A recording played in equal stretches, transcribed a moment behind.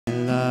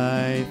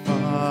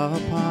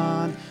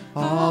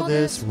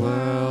this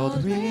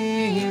world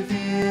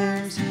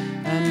reveres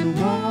and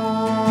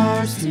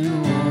wars to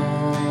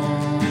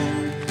war.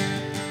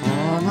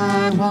 All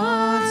I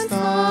once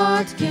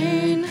thought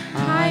gain,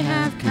 I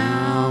have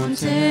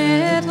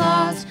counted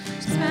loss,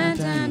 spent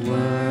and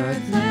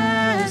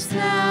worthless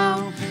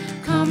now,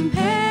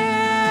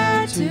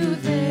 compared to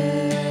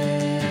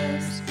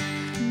this.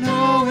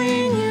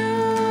 Knowing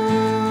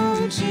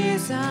you,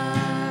 Jesus,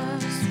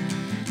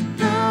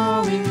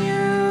 knowing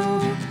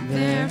you,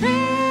 there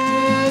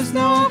is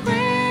no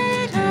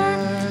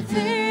greater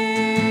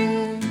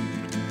thing.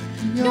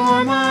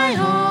 You're my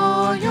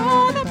all,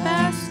 you're the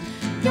best,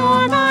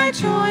 you're my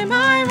joy,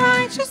 my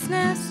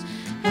righteousness,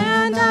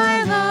 and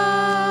I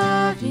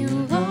love you,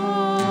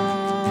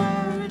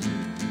 Lord.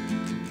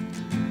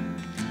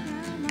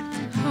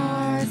 My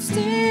heart's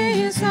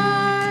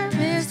desire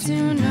is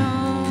to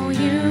know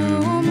you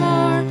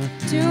more,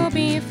 to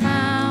be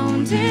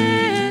found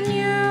in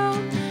you,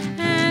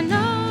 and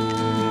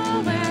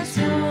know as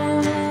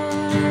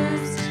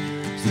yours,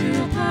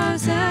 to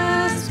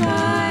possess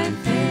by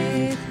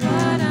faith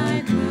what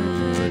I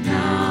could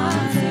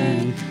not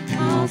gain,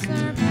 all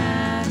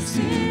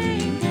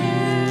surpassing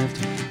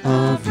gift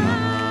of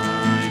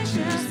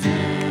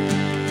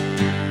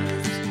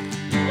righteousness.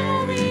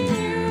 Knowing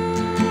you,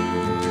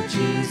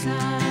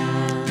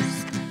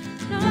 Jesus,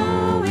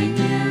 knowing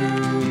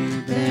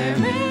you, there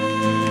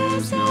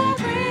is no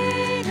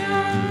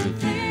greater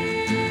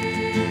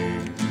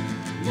thing.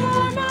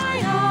 You're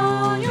my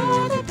all,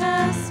 you're the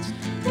best,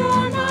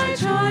 you're my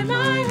joy,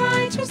 my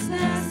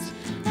righteousness,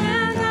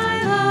 and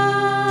I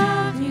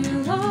love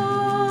you,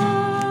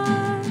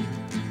 Lord.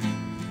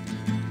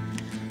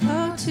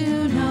 Oh,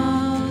 to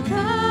know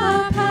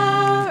the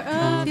power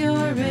of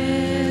your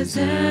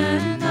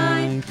risen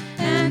life,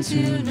 and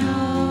to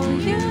know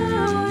you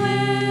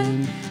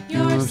in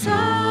your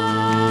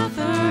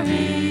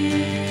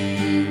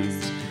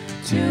sufferings,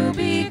 to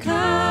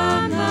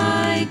become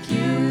like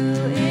you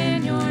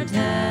in your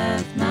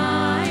death,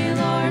 my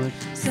Lord,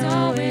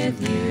 so with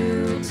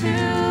you to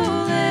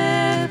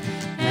live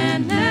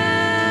and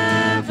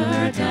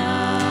never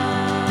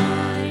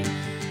die.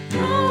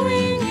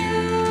 Knowing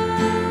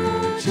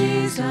you,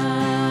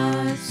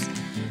 Jesus,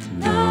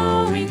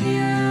 knowing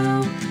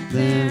you,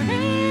 there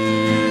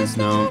is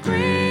no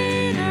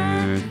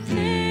greater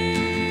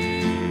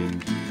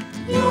thing.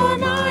 You're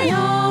my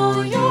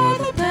all, you're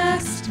the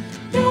best,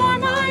 you're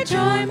my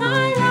joy,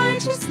 my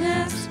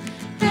righteousness,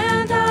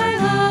 and I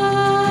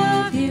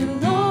love you,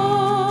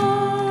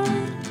 Lord.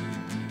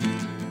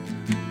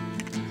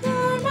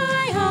 You're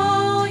my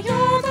all,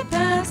 you're the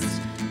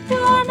best,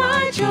 you're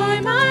my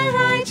joy, my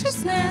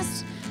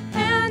righteousness,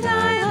 and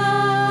I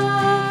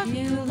love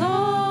you,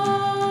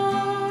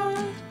 Lord.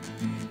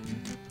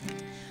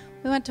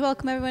 We want to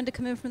welcome everyone to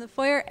come in from the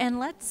foyer, and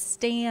let's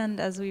stand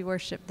as we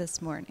worship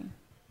this morning.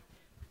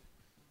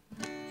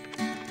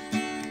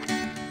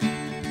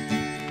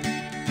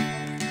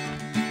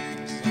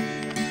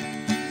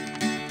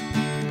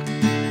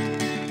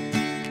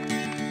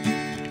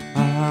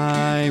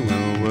 I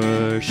will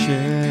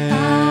worship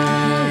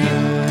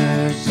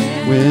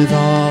with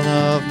all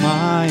of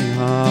my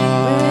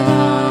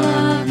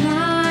heart.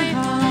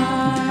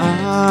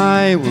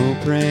 I will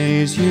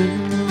praise you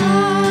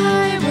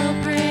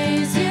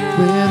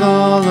with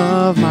all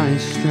of my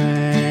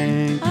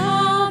strength.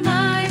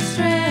 I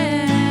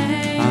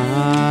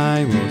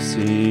will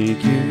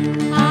seek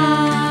you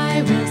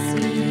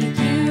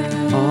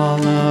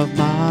all of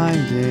my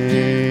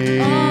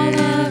days.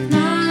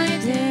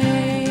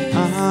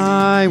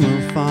 I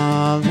will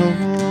follow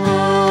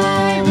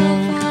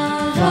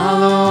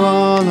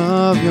all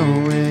of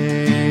your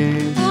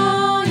ways.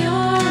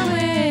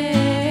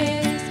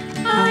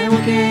 I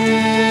will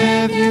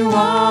give you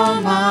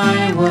all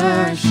my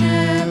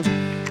worship.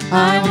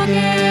 I will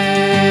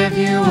give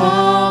you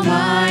all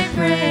my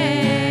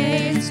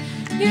praise.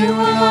 You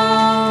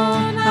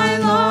alone I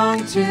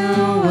long to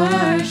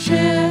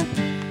worship.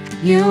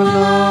 You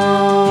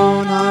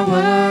alone are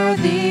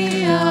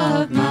worthy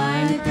of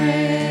my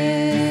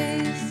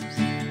praise.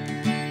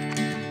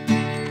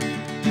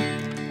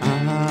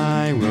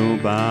 I will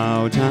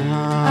bow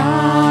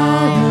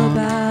down,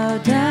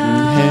 and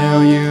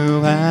hail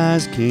you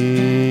as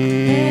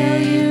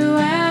King.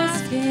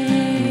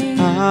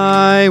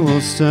 I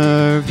will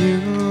serve you,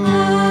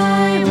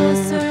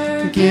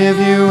 give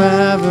you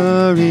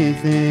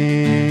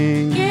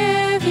everything.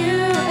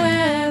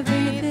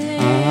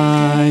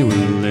 I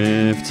will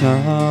lift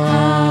up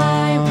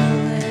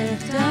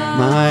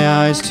my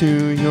eyes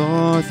to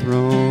your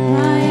throne.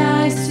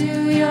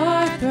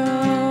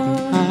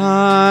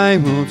 I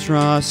will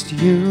trust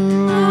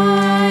you.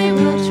 I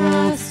will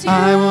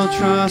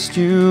trust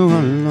you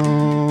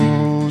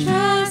alone.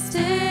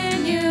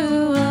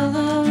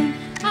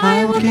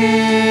 I will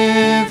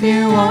give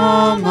you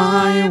all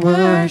my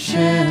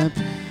worship.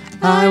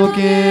 I will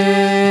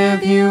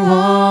give you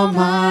all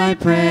my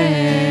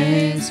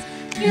praise.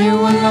 You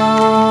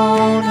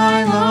alone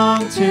I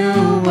long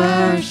to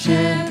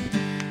worship.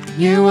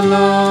 You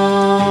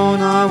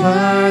alone are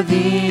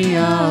worthy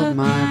of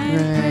my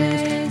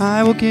praise.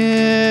 I will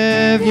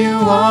give you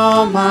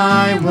all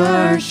my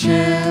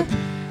worship.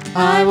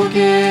 I will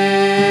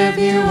give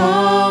you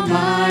all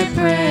my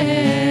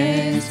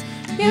praise.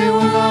 You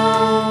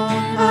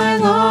alone I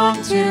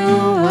long to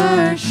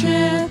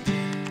worship.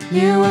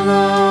 You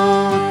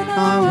alone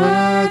are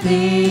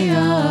worthy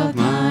of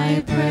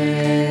my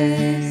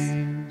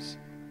praise.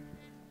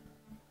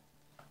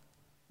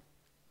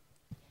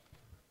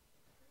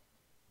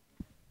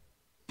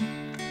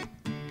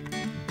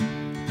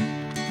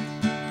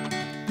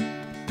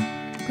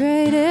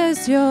 Great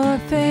is your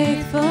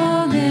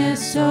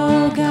faithfulness,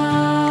 O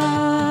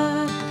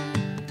God.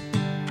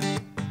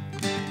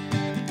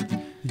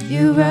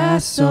 You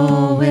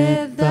wrestle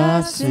with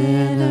the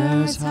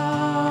sinner's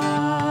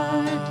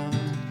heart.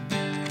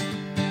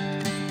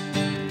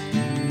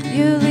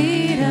 You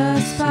lead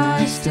us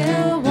by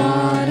still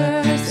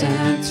waters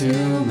and to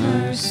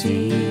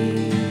mercy,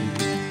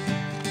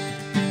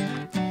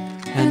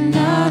 and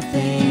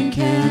nothing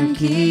can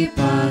keep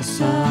us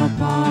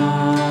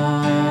apart.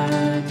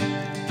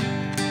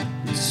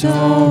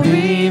 So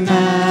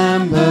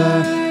remember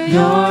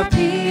your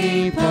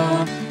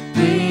people,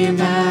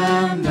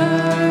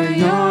 remember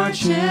your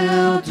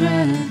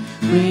children,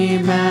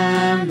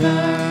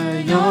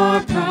 remember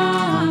your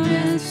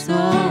promise,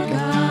 oh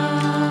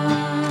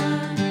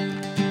God.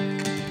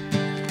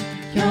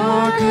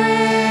 Your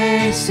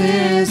grace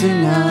is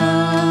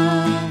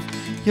enough,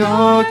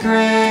 your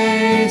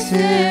grace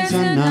is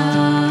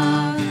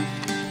enough,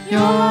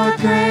 your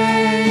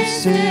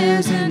grace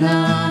is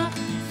enough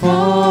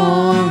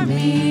for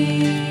me.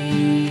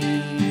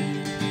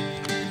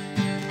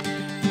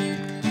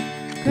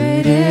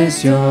 Great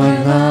is your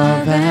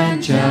love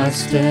and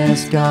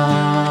justice,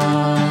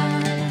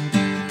 God.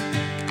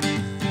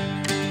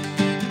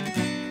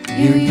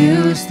 You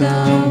use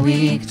the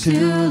weak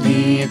to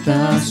lead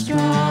the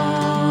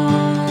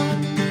strong.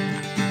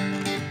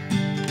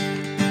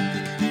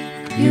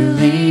 You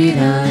lead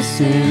us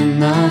in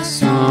the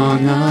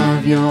song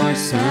of your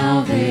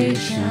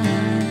salvation,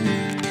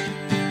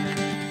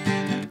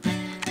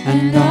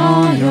 and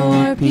all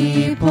your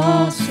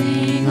people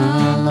sing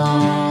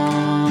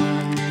along.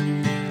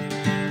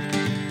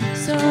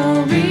 So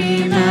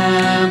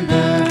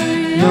remember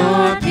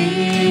your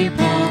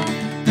people,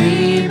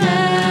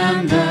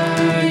 remember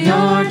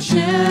your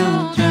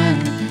children,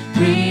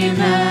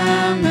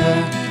 remember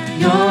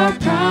your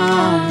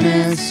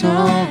promise,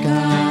 oh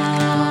God.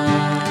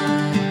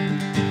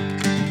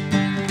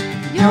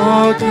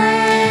 Your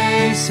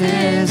grace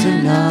is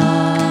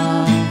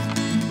enough,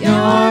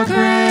 your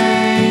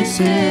grace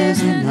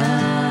is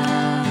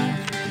enough,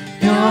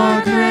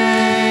 your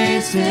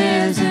grace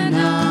is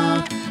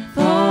enough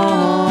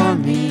for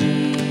me.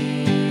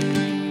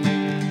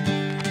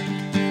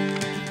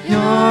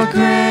 Your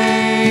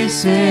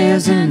grace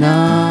is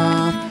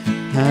enough,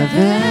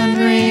 heaven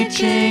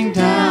reaching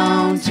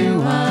down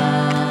to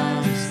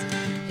us.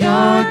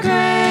 Your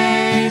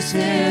grace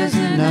is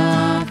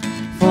enough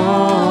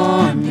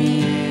for me.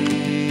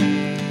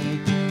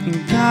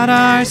 God,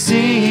 I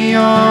see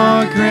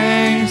your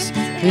grace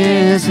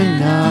is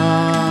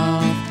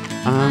enough.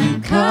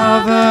 I'm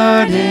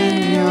covered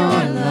in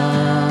your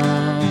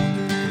love.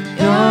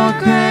 Your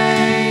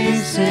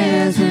grace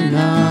is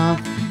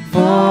enough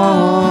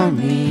for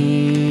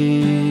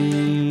me,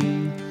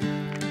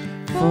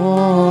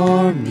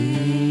 for me.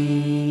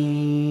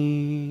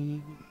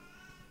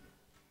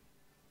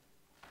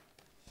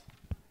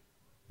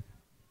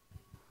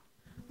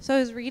 So I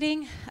was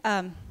reading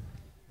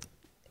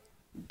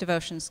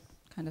devotions,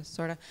 kind of,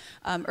 sort of,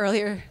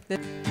 earlier.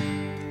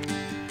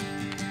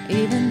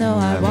 Even though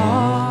I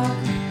walk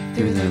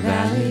through the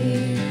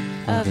valley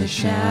of the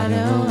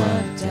shadow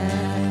of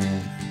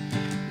death,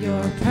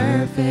 your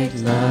perfect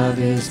love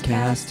is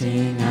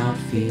casting out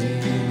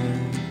fear.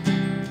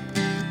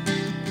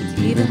 And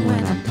even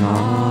when I'm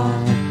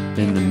caught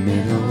in the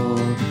middle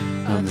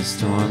of the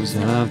storms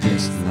of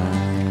this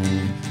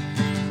life,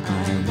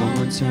 I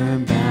won't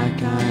turn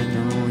back, I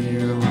know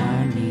you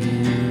are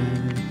near.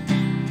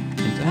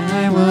 And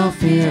I will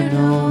fear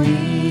no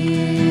evil,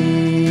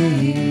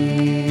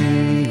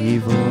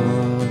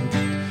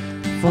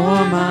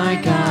 for my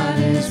God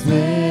is with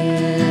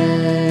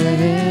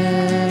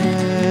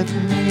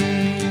me.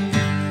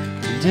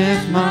 And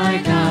if my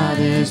God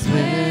is with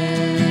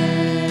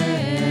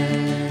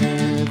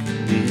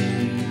me,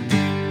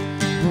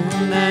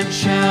 whom then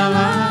shall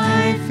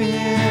I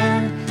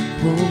fear?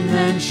 Whom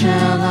then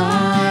shall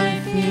I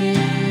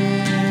fear?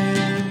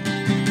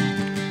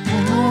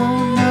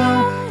 Oh no,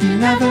 you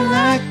never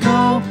let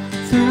go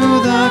through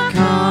the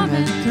calm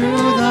and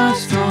through the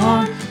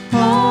storm.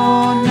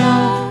 Oh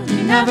no,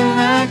 you never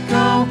let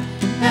go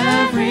in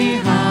every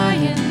high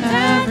and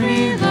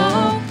every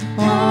low.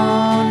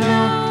 Oh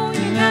no,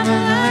 you never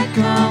let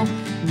go.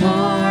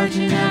 Lord,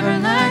 you never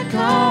let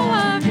go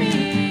of me.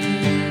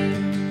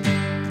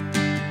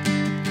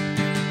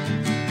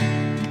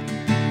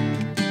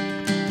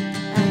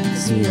 I can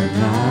see a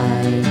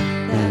light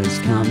that is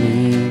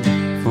coming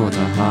for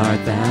the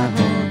heart that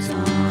holds on.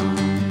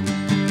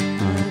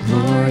 A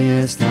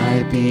glorious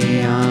light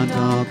beyond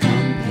all compare.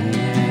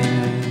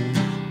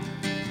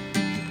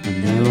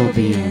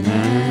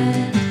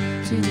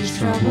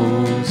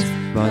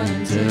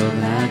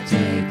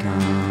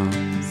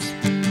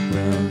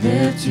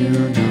 to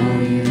know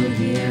you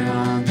here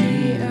on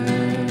the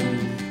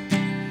earth.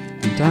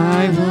 And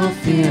I will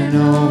fear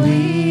no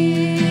evil,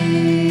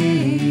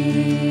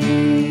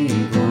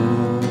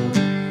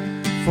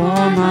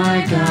 for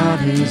my God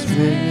is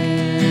with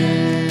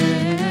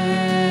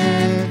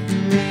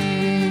me.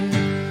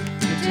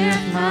 And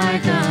if my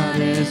God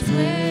is with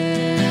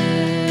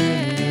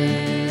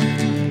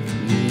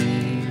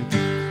me,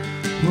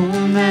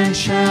 whom then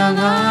shall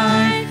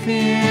I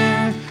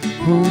fear?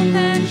 Whom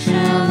then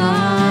shall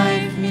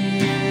I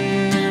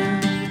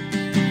fear?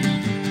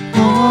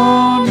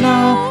 Oh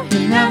no,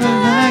 he never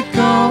let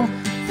go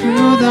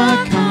through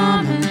the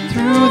calm and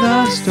through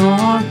the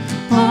storm.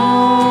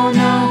 Oh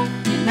no,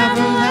 he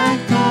never let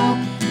go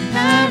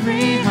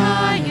every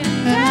high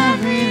and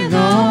every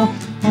low.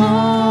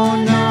 Oh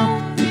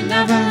no, you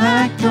never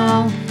let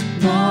go,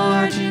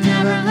 Lord, you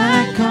never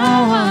let go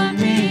of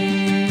me.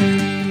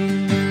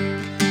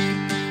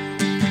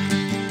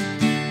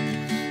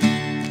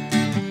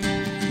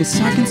 Yes,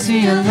 I can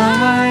see a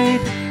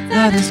light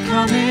that is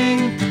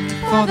coming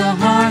for the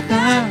heart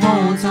that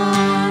holds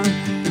on.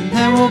 And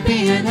there will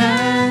be an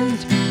end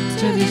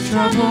to these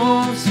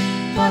troubles,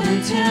 but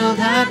until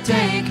that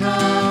day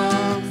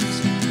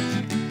comes,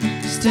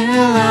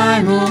 still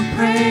I will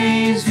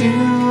praise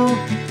you,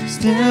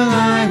 still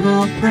I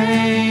will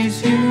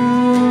praise you.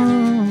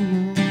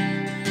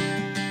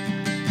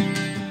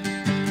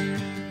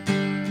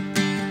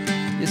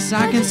 Yes,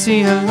 I can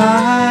see a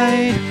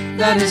light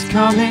that is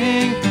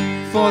coming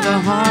for the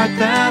heart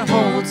that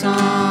holds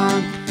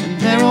on. And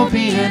there will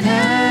be an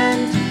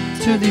end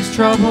to these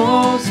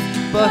troubles,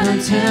 but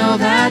until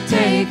that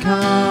day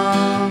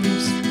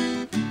comes,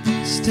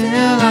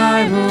 still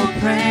I will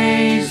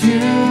praise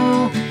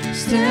you,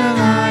 still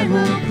I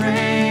will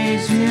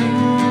praise you.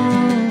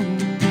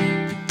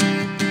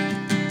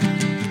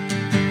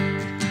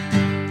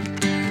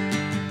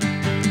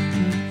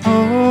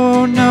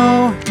 Oh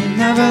no, you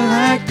never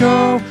let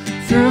go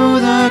through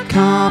the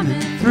calm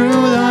and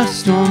through the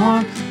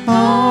storm.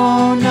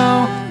 Oh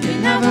no, you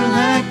never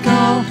let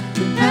go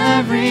from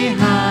every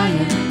high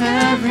and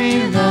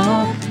every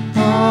low.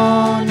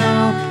 Oh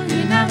no,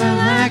 you never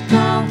let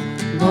go,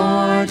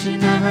 Lord, you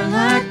never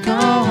let go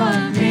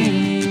of me.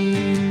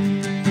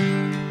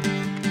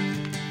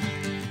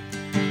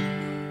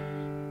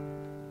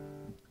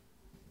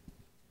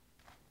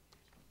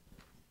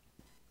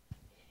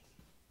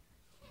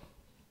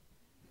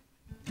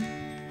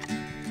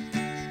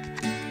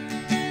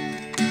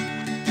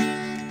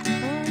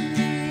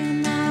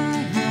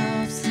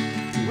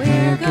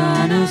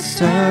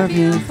 Serve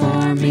you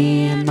for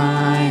me in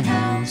my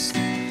house.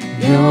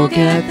 You'll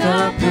get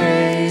the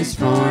praise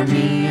for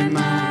me in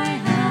my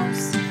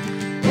house.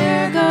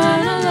 We're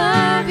gonna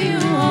love you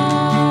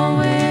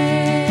always.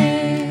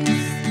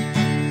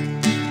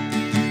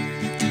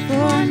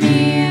 For me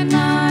in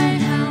my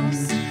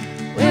house.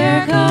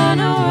 We're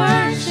gonna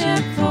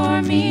worship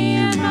for me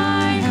in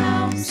my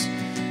house.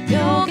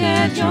 You'll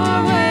get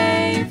your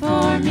way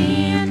for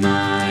me in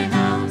my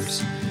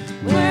house.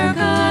 We're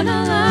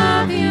gonna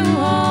love you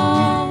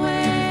always.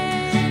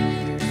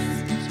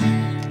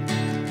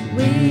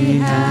 We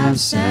have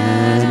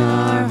set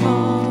our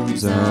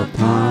homes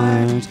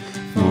apart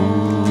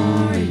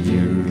for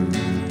you.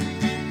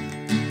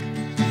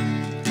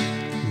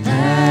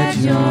 Let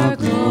your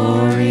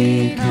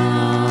glory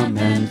come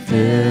and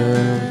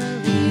fill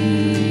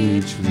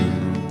each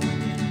room.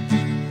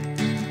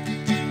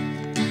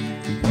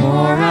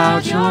 Pour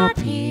out your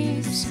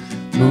peace,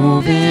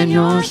 move in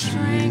your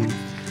strength,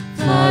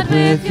 flood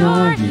with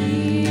your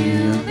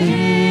healing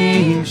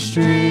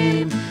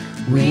stream.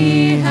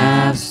 We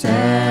have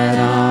set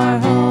our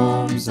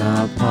homes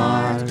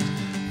apart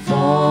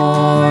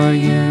for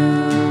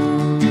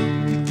you.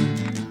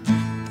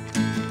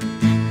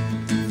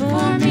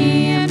 For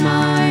me in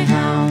my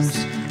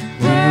house,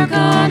 we're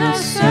gonna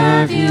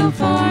serve you.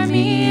 For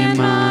me in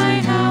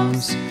my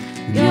house,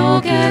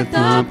 you'll get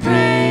the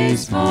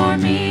praise. For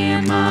me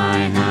in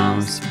my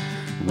house,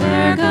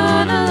 we're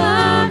gonna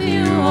love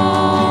you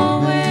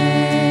always.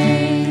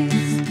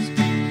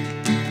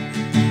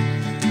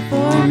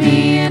 For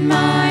me in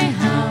my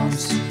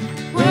house,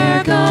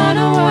 we're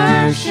gonna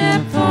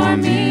worship. For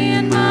me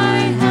in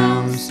my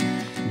house,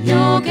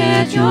 you'll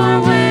get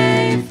your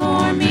way.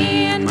 For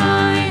me in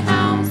my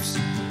house,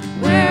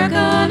 we're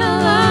gonna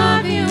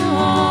love you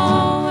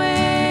always.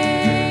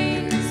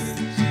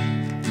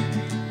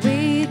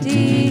 We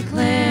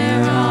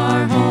declare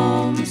our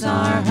homes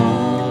are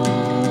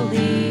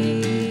holy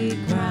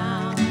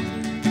ground.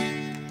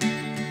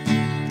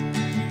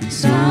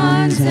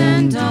 Sons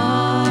and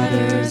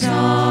daughters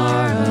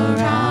are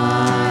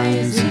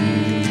arising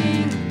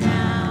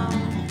now.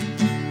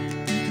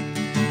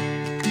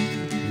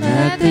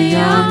 Let the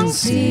young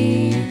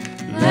see,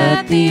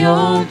 let the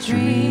old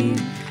dream,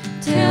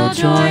 till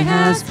joy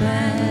has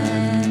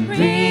been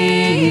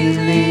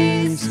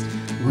released.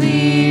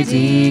 We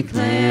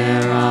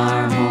declare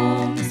our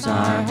homes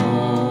are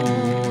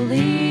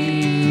holy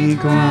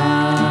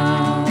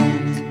ground.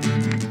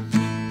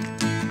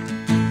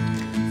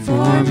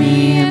 For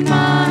me in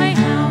my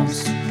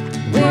house,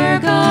 we're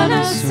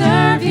gonna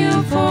serve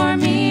you for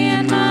me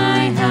and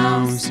my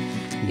house.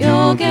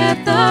 You'll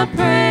get the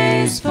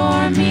praise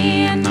for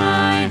me and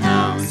my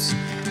house.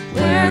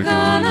 We're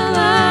gonna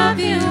love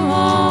you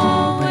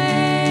always.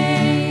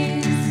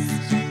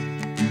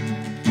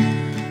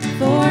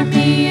 For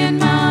me and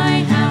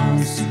my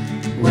house,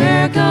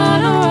 we're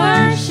gonna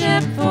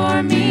worship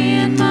for me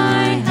and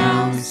my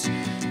house.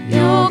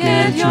 You'll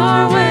get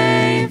your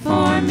way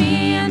for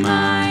me and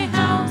my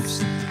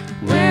house.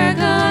 We're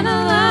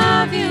gonna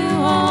love you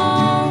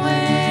always.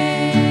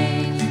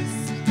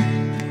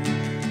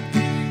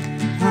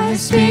 I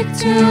speak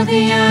to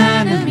the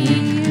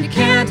enemy, you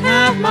can't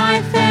have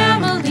my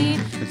family,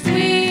 'cause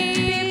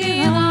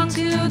we belong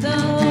to the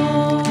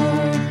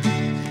Lord.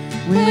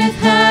 With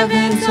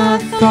heaven's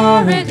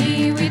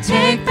authority, we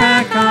take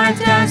back our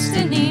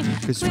destiny,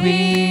 'cause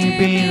we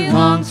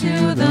belong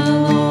to the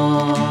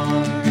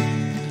Lord.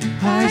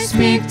 I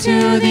speak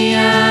to the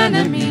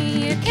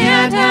enemy, you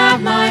can't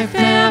have my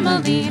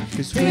family,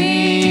 'cause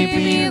we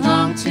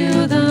belong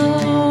to the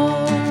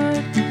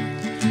Lord.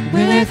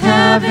 With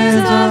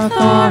heaven's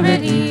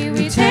authority,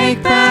 we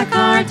take back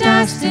our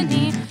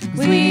destiny,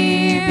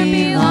 we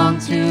belong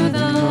to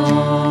the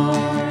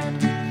Lord.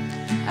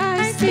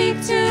 I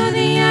speak to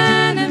the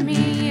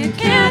enemy, you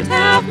can't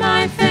have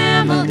my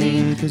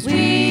family, 'cause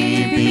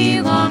we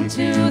belong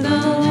to the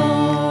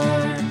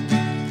Lord.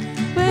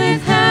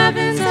 With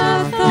heaven's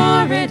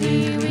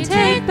authority, we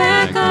take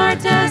back our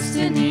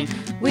destiny,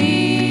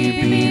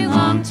 we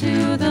belong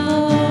to the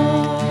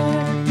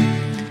Lord.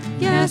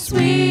 Yes,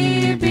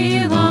 we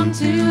belong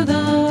to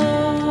the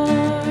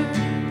Lord.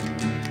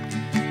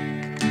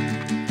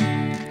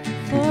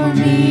 For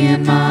me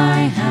and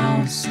my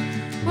house,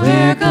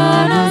 we're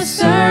gonna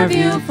serve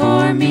you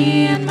for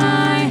me and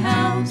my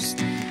house.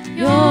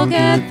 You'll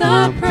get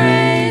the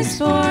praise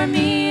for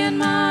me and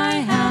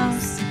my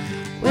house.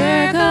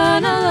 We're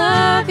gonna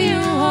love you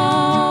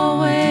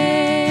always.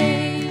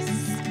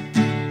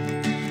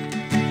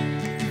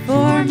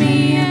 For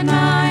me and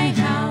my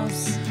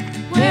house,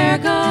 we're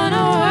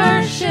gonna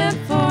worship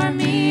for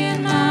me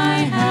and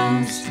my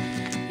house.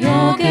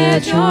 You'll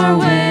get your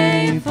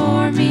way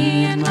for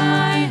me and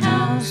my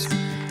house.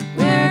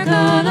 We're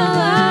gonna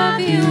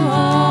love you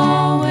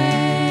always.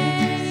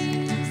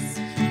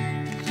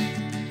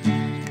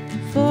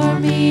 For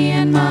me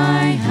and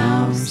my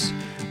house,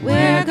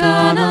 we're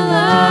gonna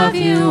love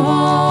you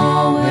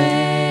always.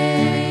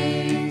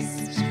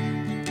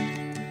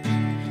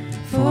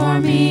 For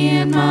me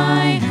and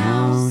my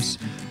house,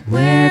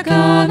 we're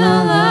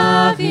gonna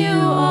love you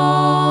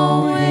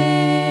always.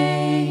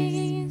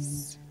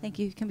 Thank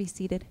you. You can be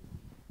seated.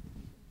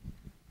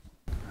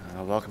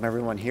 Welcome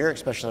everyone here,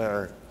 especially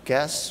our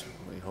guests.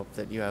 We hope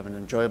that you have an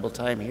enjoyable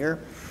time here.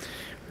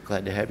 We're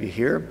glad to have you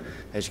here.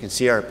 As you can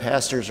see, our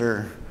pastors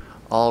are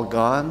all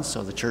gone,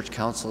 so the church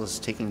council is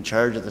taking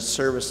charge of the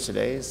service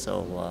today.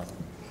 So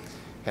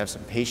have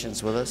some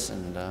patience with us,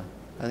 and I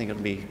think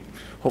it'll be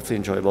hopefully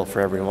enjoyable for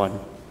everyone.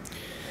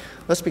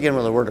 Let's begin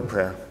with a word of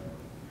prayer.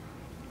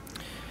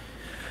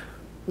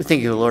 We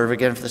thank you, Lord,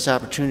 again for this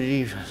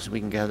opportunity as we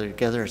can gather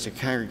together as a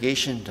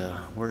congregation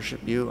to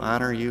worship you,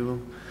 honor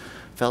you,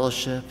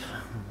 fellowship,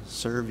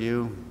 serve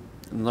you,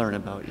 and learn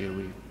about you.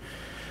 We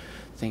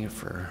thank you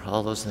for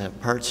all those that have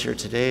parts here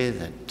today,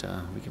 that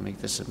we can make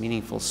this a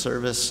meaningful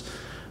service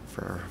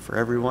for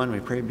everyone. We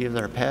pray be with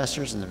our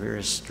pastors in the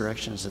various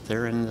directions that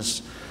they're in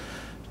this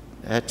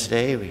at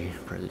today. We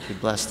pray that you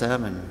bless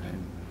them and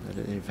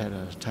that they've had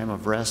a time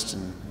of rest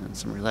and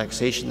some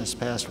relaxation this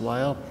past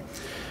while.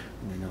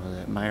 We know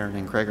that Myron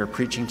and Greg are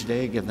preaching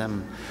today. Give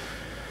them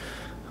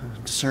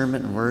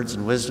discernment and words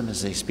and wisdom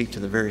as they speak to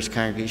the various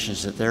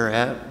congregations that they're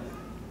at.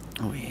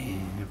 We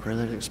pray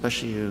that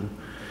especially you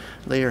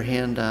lay your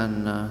hand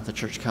on the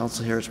church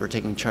council here as we're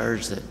taking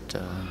charge, that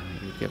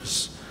you give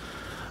us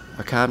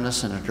a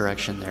calmness and a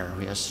direction there.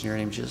 We ask in your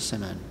name, Jesus,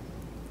 amen.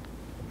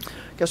 I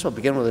guess we'll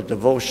begin with a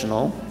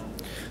devotional.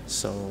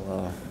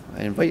 So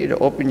I invite you to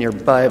open your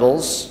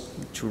Bibles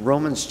to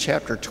Romans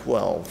chapter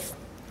 12.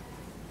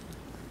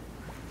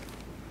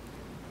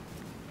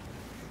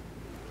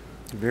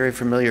 Very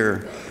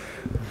familiar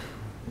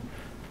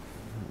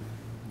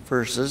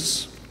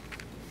verses.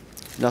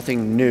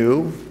 Nothing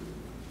new,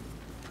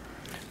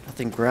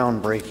 nothing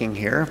groundbreaking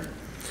here.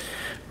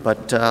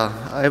 But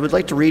I would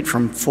like to read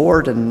from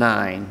 4 to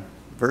 9,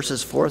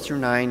 verses 4 through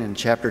 9 in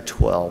chapter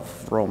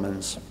 12,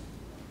 Romans.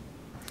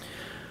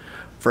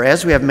 For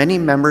as we have many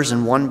members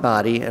in one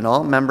body, and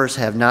all members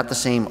have not the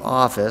same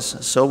office,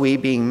 so we,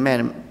 being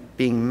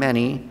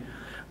many,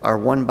 are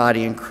one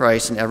body in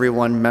Christ, and every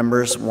one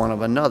members one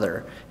of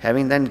another.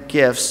 Having then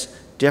gifts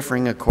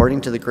differing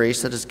according to the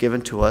grace that is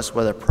given to us,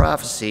 whether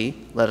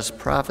prophecy, let us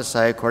prophesy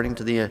according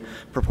to the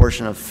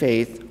proportion of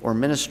faith, or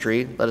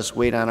ministry, let us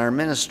wait on our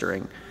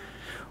ministering.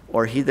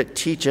 Or he that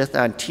teacheth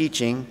on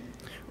teaching,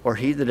 or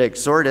he that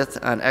exhorteth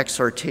on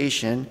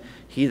exhortation,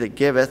 he that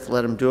giveth,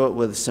 let him do it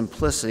with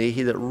simplicity,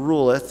 he that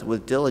ruleth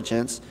with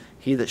diligence,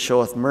 he that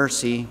showeth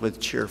mercy with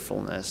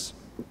cheerfulness.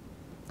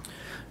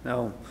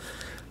 Now,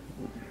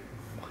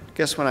 I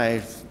guess when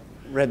I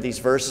read these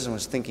verses and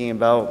was thinking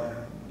about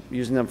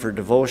using them for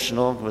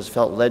devotional, was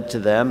felt led to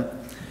them,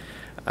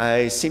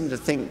 I seemed to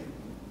think,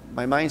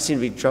 my mind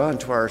seemed to be drawn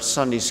to our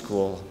Sunday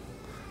school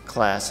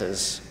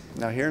classes.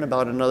 Now here in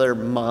about another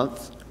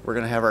month, we're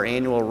going to have our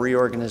annual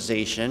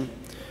reorganization.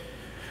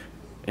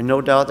 And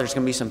no doubt there's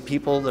going to be some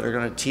people that are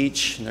going to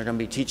teach, and they're going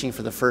to be teaching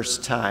for the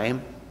first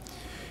time.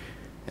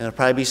 And there'll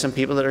probably be some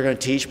people that are going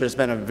to teach, but it's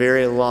been a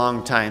very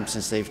long time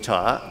since they've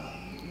taught.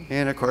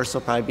 And of course,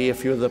 there'll probably be a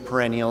few of the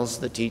perennials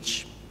that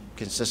teach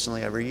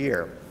consistently every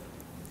year.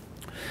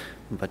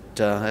 But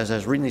as I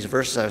was reading these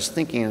verses, I was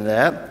thinking of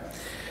that.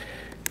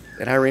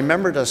 And I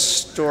remembered a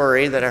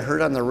story that I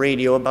heard on the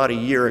radio about a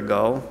year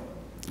ago.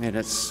 And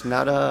it's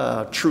not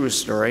a true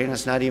story, and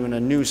it's not even a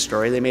new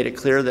story. They made it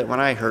clear that when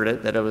I heard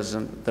it, that there was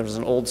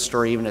an old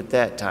story even at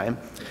that time.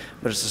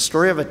 But it's the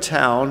story of a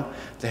town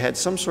that had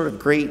some sort of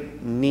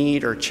great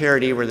need or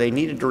charity where they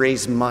needed to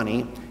raise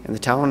money, and the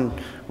town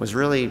was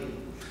really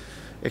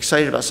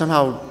excited about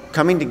somehow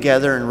coming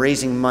together and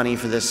raising money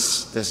for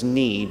this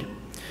need.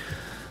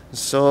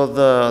 So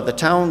the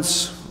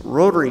town's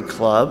Rotary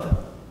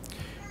Club,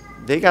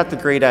 they got the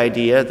great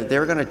idea that they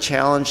were going to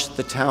challenge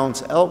the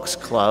town's Elks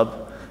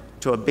Club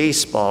to a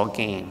baseball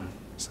game.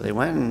 So they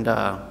went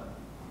and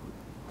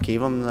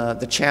gave them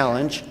the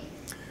challenge,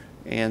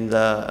 and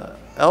the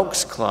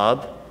Elks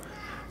Club,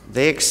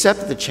 they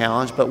accepted the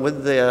challenge, but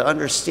with the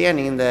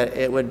understanding that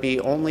it would be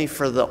only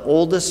for the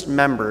oldest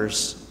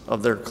members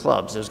of their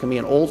clubs. There's going to be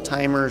an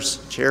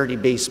old-timers charity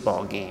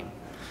baseball game.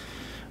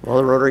 Well,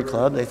 the Rotary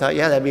Club, they thought,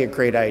 yeah, that'd be a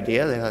great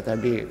idea. They thought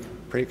that'd be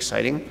pretty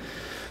exciting.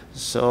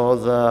 So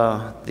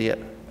the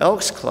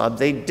Elks Club,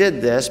 they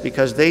did this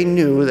because they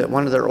knew that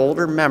one of their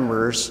older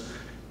members,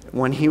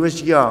 when he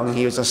was young,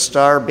 he was a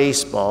star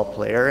baseball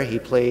player. He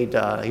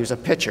was a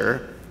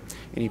pitcher,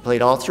 and he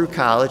played all through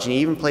college, and he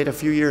even played a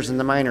few years in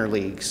the minor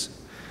leagues.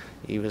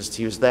 He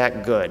was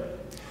that good.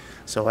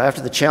 So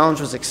after the challenge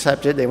was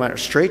accepted, they went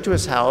straight to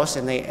his house,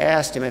 and they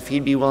asked him if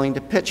he'd be willing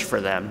to pitch for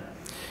them.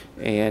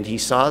 And he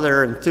saw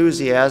their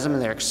enthusiasm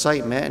and their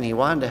excitement, and he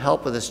wanted to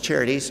help with this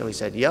charity, so he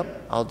said,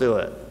 yep, I'll do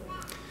it.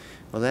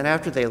 Well, then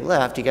after they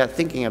left, he got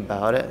thinking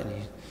about it, and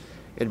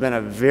it had been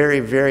a very,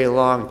 very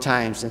long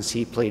time since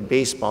he played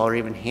baseball or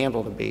even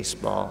handled a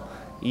baseball,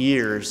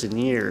 years and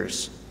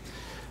years.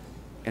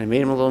 And it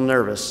made him a little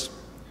nervous.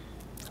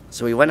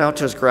 So he went out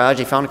to his garage,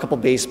 he found a couple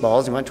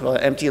baseballs, he went to an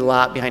empty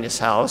lot behind his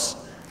house,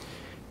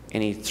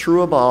 and he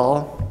threw a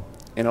ball,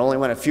 and it only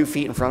went a few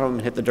feet in front of him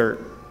and hit the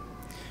dirt.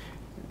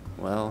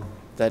 Well,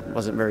 that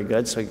wasn't very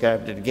good, so he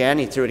grabbed it again,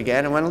 he threw it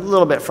again, and went a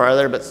little bit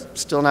farther, but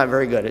still not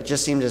very good. It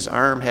just seemed his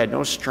arm had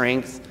no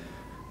strength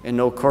and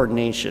no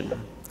coordination.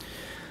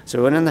 So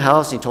he went in the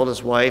house, and he told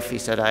his wife, he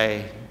said,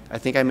 I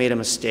think I made a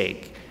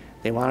mistake.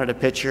 They wanted a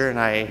pitcher, and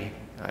I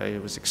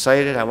was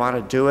excited, I want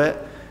to do it,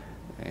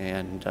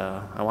 and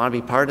I want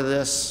to be part of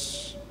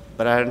this,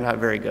 but I'm not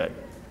very good.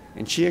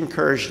 And she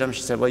encouraged him,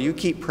 she said, well, you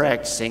keep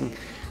practicing,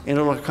 and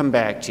it'll come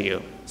back to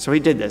you. So he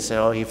did this.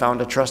 So he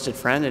found a trusted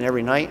friend, and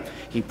every night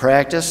he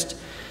practiced,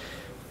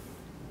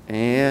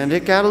 and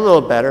it got a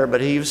little better,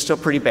 but he was still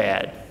pretty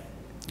bad.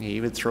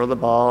 He would throw the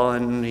ball,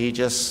 and he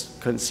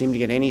just couldn't seem to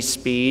get any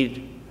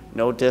speed,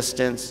 no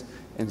distance,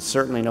 and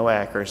certainly no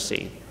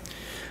accuracy.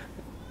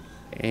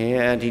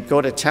 And he'd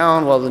go to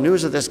town. Well, the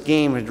news of this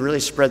game had really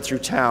spread through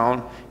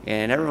town,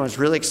 and everyone was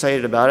really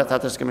excited about it,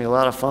 thought this was going to be a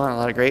lot of fun, a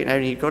lot of great.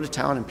 And he'd go to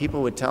town, and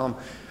people would tell him,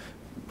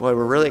 boy,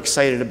 we're really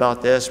excited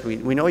about this.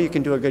 We know you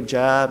can do a good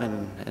job,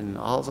 and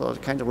all those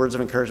kinds of words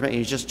of encouragement. And he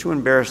was just too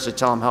embarrassed to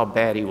tell him how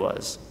bad he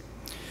was.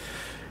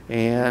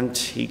 And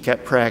he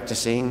kept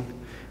practicing.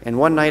 And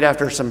one night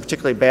after some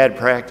particularly bad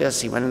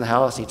practice, he went in the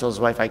house, he told his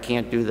wife, I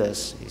can't do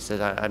this. He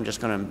said, I'm just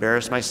going to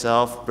embarrass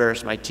myself,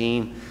 embarrass my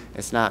team.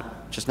 It's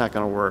just not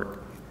going to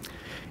work.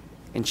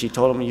 And she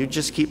told him, you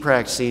just keep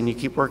practicing, you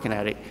keep working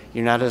at it.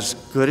 You're not as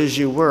good as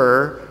you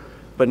were,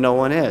 but no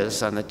one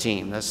is on the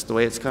team. That's the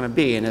way it's going to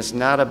be. And it's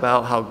not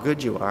about how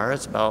good you are,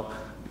 it's about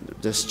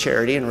this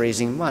charity and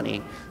raising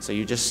money. So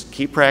you just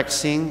keep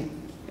practicing,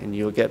 and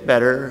you'll get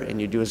better,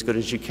 and you do as good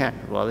as you can.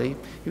 Well, he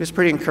was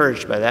pretty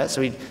encouraged by that,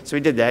 so he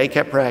did that. He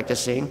kept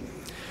practicing,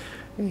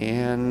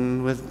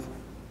 and with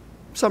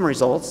some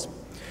results.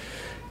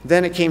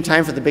 Then it came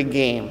time for the big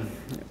game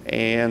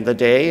and the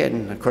day,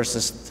 and of course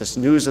this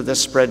news of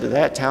this spread to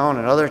that town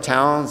and other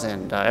towns,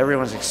 and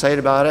everyone was excited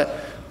about it.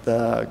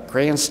 The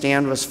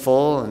grandstand was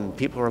full, and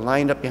people were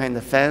lined up behind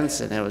the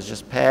fence, and it was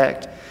just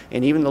packed.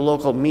 And even the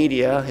local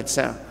media had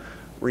sent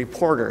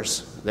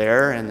reporters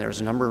there, and there was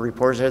a number of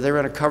reporters there. They were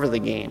going to cover the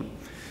game.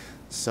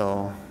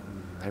 So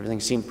everything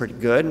seemed pretty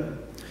good,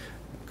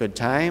 good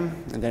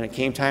time. And then it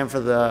came time for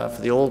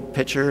the old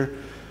pitcher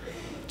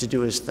to do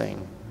his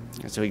thing.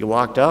 And so he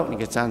walked up, and he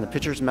gets on the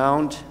pitcher's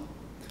mound,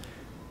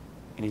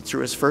 and he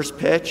threw his first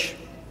pitch,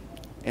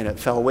 and it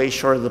fell way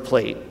short of the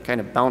plate,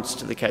 kind of bounced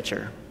to the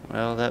catcher.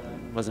 Well, that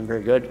wasn't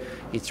very good.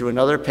 He threw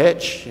another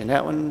pitch, and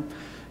that one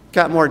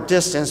got more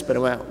distance, but it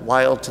went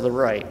wild to the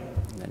right.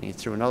 And then he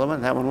threw another one,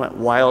 and that one went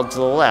wild to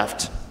the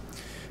left.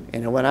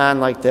 And it went on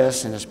like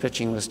this, and his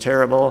pitching was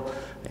terrible.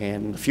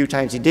 And a few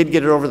times he did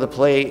get it over the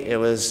plate, it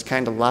was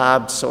kind of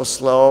lobbed so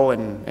slow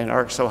and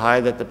arced so high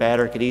that the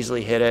batter could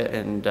easily hit it.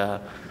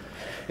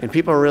 And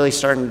people were really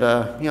starting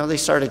to, they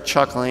started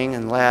chuckling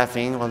and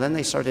laughing. Well, then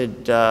they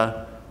started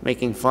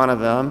making fun of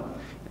him,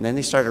 and then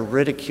they started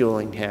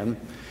ridiculing him,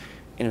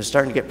 and it was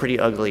starting to get pretty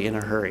ugly in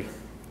a hurry.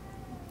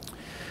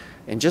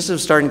 And just as it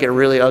was starting to get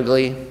really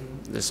ugly,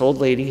 this old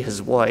lady,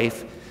 his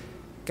wife,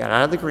 got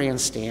out of the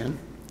grandstand,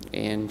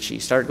 and she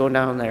started going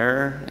down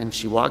there, and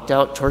she walked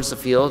out towards the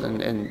field,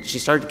 and she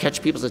started to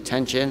catch people's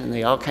attention, and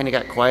they all kind of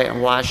got quiet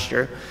and watched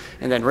her.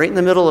 And then right in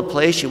the middle of the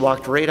play, she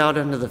walked right out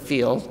into the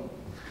field,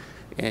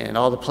 and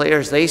all the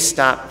players, they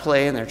stopped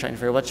playing. They're trying to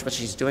figure out what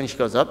she's doing. She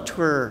goes up to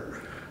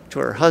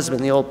her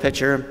husband, the old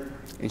pitcher,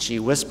 and she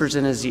whispers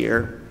in his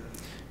ear,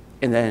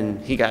 and then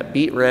he got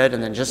beat red,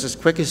 and then just as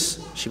quick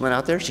as she went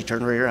out there, she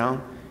turned right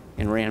around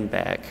and ran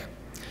back.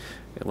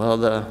 Well,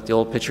 the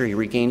old pitcher, he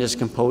regained his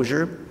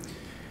composure,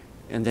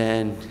 and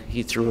then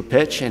he threw a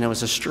pitch, and it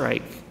was a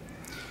strike.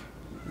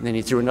 And then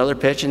he threw another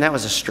pitch, and that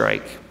was a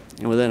strike.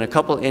 And within a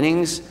couple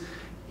innings,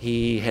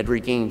 he had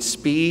regained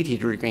speed,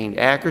 he'd regained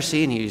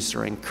accuracy, and he was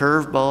throwing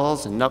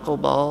curveballs and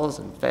knuckleballs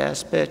and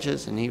fast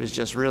pitches, and he was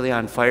just really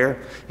on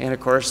fire. And of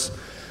course,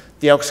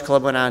 the Elks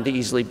Club went on to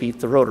easily beat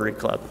the Rotary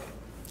Club.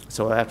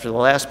 So after the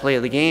last play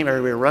of the game,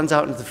 everybody runs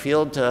out into the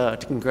field to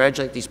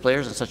congratulate these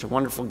players on such a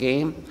wonderful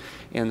game.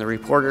 And the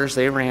reporters,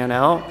 they ran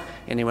out,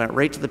 and they went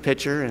right to the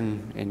pitcher,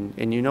 and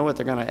you know what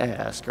they're going to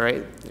ask,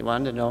 right? They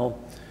wanted to know,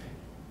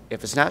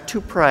 if it's not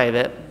too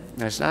private,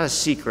 and it's not a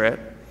secret,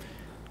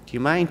 do you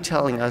mind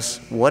telling us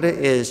what it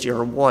is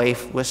your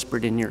wife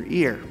whispered in your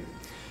ear?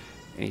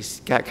 And he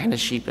got kind of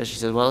sheepish. He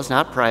said, well, it's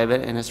not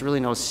private, and it's really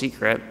no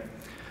secret.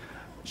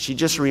 She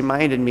just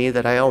reminded me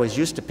that I always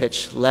used to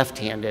pitch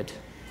left-handed.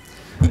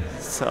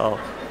 So,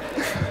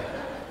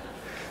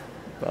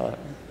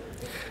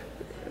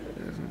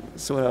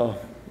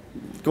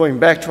 going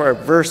back to our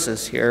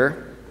verses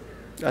here,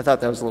 I thought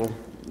that was a little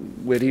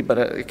witty, but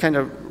it kind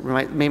of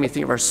made me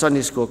think of our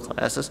Sunday school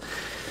classes.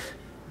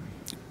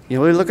 When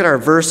we look at our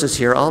verses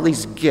here, all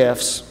these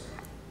gifts,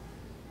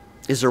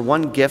 is there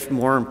one gift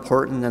more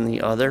important than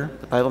the other?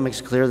 The Bible makes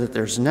it clear that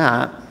there's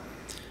not.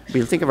 But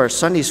you think of our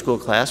Sunday school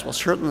class, well,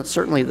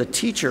 certainly the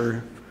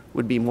teacher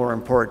would be more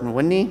important,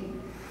 wouldn't he?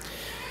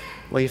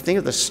 Well, you think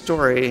of the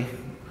story,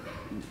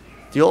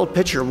 the old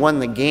pitcher won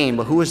the game,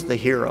 but who was the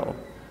hero?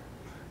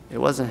 It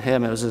wasn't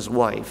him, it was his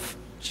wife.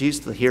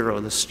 She's the hero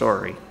of the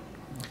story.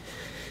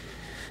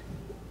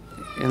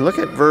 And look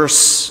at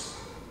verse,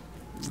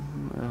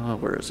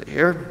 where is it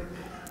here?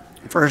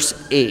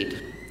 Verse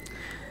 8.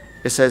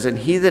 It says, and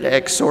he that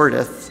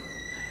exhorteth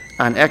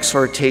on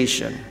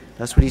exhortation.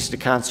 That's what he's to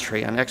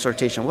concentrate on,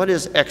 exhortation. What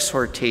is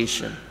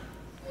exhortation?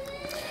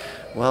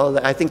 Well,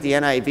 I think the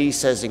NIV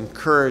says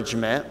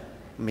encouragement.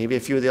 Maybe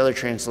a few of the other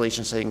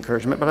translations say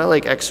encouragement, but I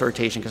like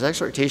exhortation because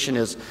exhortation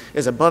is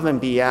above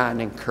and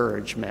beyond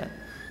encouragement.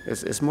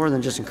 It's more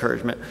than just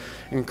encouragement.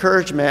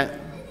 Encouragement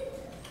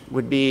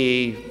would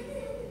be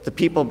the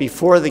people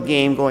before the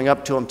game going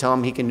up to him,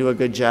 telling him he can do a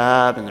good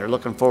job, and they're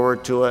looking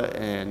forward to it,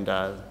 and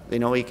they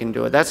know he can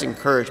do it. That's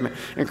encouragement.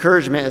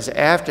 Encouragement is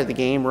after the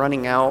game,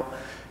 running out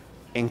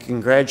and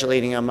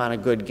congratulating him on a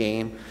good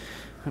game.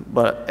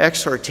 But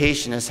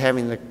exhortation is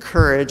having the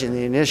courage and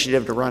the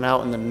initiative to run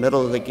out in the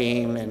middle of the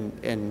game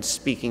and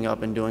speaking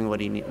up and doing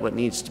what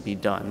needs to be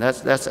done.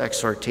 That's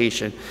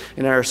exhortation.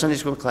 In our Sunday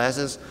school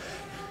classes,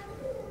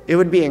 it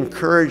would be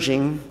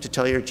encouraging to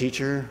tell your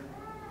teacher,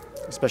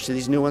 especially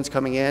these new ones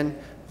coming in,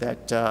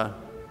 that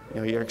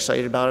you're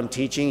excited about him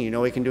teaching, you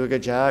know he can do a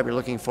good job, you're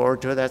looking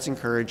forward to it, that's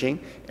encouraging.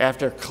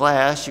 After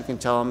class, you can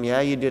tell him,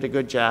 yeah, you did a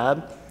good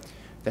job.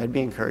 That'd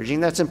be encouraging.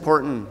 That's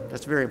important.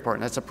 That's very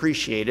important. That's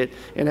appreciated.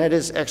 And that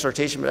is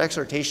exhortation, but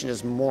exhortation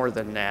is more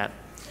than that.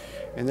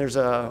 And there's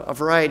a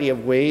variety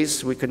of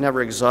ways. We could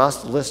never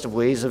exhaust the list of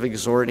ways of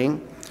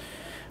exhorting.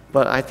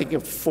 But I think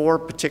of 4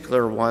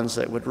 particular ones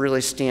that would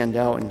really stand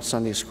out in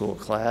Sunday school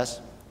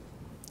class.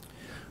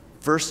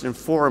 First and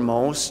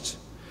foremost,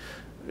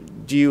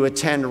 do you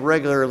attend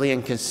regularly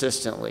and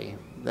consistently?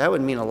 That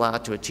would mean a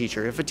lot to a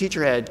teacher. If a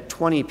teacher had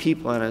 20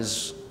 people on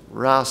his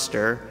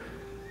roster,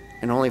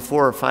 and only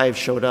 4 or 5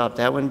 showed up,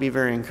 that wouldn't be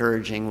very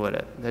encouraging, would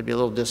it? That'd be a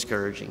little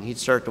discouraging. He'd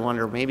start to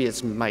wonder, maybe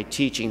it's my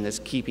teaching that's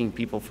keeping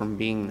people from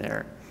being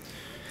there.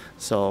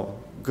 So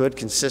good,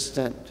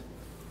 consistent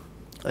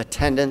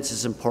attendance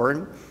is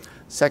important.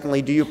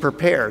 Secondly, do you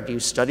prepare? Do you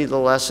study the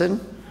lesson?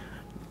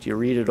 Do you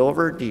read it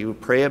over? Do you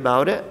pray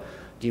about it?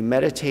 Do you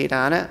meditate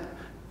on it?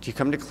 Do you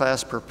come to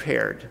class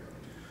prepared?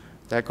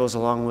 That goes a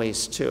long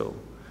ways too.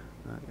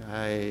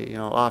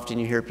 Often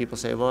you hear people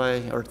say,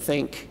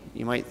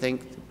 you might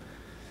think,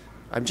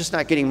 I'm just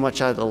not getting much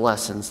out of the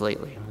lessons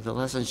lately. The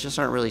lessons just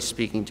aren't really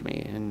speaking to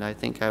me. And I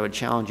think I would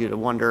challenge you to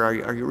wonder,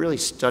 are you really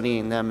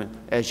studying them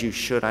as you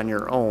should on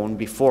your own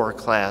before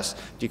class?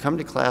 Do you come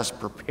to class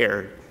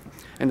prepared?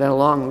 And then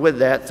along with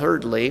that,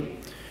 thirdly,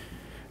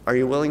 are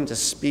you willing to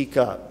speak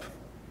up?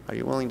 Are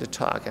you willing to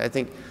talk? I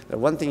think the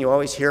one thing you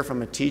always hear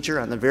from a teacher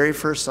on the very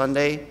first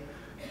Sunday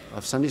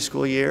of Sunday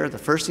school year, the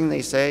first thing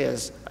they say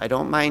is, I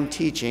don't mind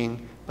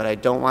teaching, but I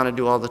don't want to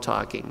do all the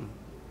talking.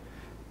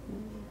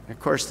 Of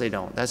course they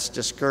don't. That's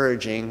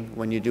discouraging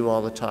when you do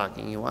all the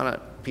talking. You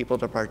want people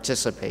to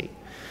participate.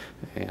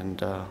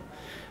 And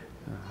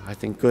I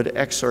think good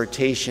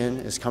exhortation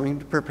is coming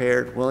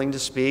prepared, willing to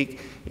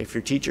speak. If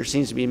your teacher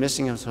seems to be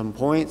missing some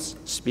points,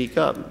 speak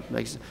up.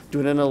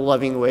 Do it in a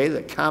loving way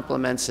that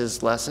complements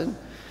his lesson,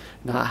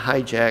 not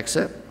hijacks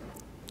it,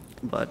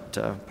 but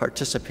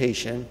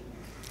participation.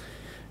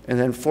 And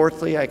then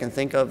fourthly, I can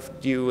think of,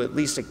 do you at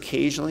least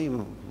occasionally,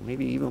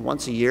 maybe even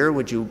once a year,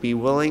 would you be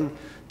willing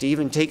to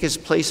even take his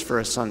place for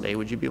a Sunday?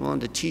 Would you be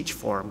willing to teach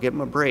for him, give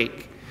him a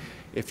break?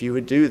 If you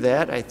would do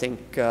that, I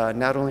think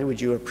not only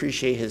would you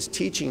appreciate his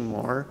teaching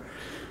more,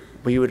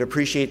 but you would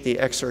appreciate the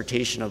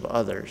exhortation of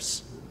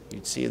others.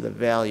 You'd see the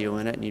value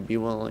in it, and you'd be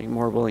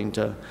more willing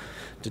to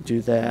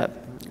do that.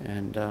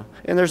 And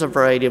there's a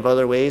variety of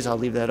other ways. I'll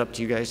leave that up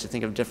to you guys to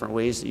think of different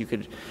ways that you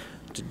could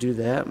to do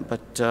that.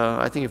 But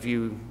I think if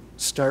you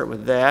start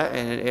with that,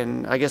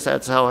 and I guess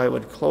that's how I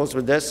would close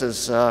with this,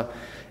 is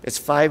it's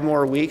 5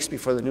 more weeks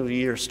before the new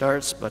year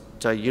starts, but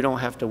you don't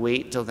have to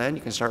wait till then.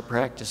 You can start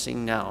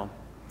practicing now.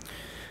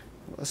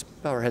 Let's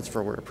bow our heads for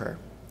a word of prayer.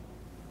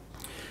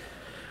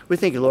 We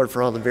thank you, Lord,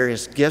 for all the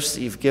various gifts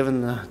that you've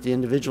given the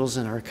individuals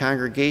in our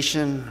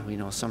congregation. We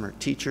know some are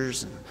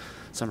teachers and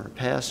some are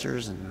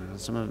pastors, and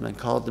some have been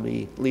called to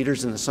be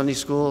leaders in the Sunday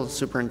school,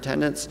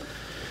 superintendents.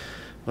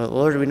 But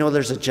Lord, we know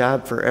there's a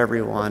job for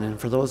everyone, and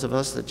for those of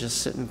us that just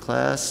sit in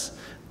class,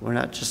 we're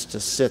not just to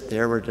sit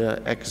there, we're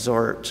to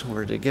exhort,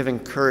 we're to give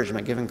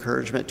encouragement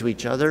to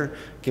each other,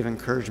 give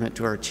encouragement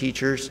to our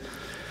teachers.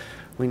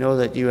 We know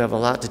that you have a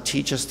lot to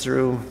teach us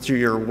through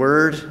your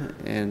word,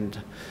 and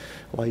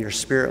while your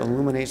Spirit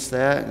illuminates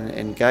that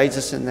and guides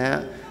us in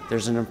that,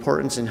 there's an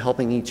importance in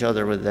helping each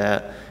other with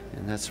that,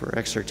 and that's where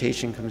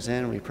exhortation comes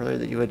in. We pray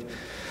that you would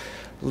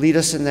lead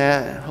us in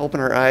that, open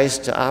our eyes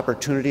to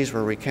opportunities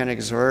where we can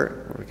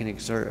exhort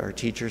our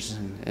teachers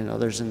and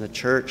others in the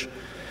church.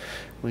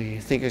 We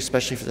think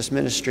especially for this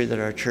ministry that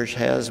our church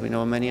has, we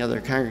know many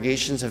other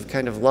congregations have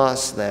kind of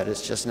lost that.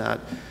 It's just not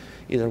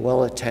either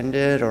well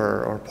attended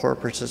or poor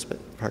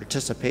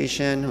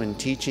participation when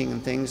teaching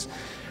and things.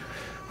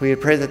 We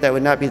would pray that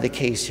would not be the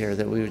case here,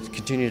 that we would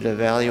continue to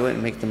value it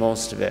and make the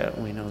most of it.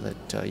 We know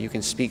that you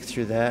can speak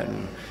through that,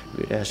 and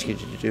we would ask you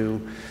to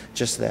do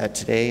just that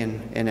today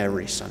and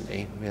every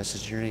Sunday. We ask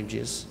this in your name,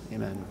 Jesus.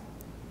 Amen.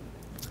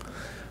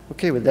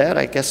 Okay, with that,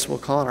 I guess we'll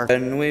call on our...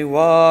 When we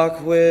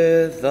walk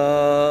with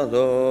the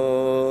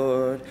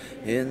Lord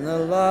in the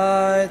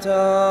light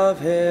of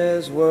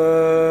his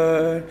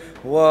word,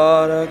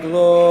 what a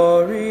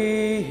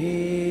glory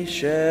he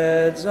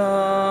sheds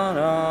on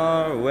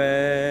our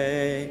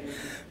way.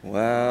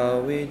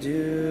 While we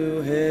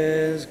do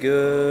his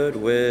good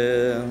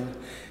will,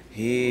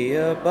 he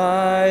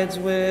abides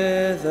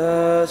with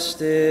us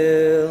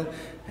still,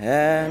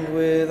 and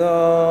with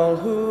all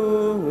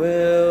who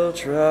will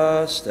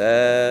trust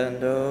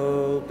and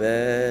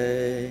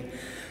obey.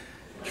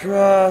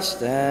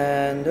 Trust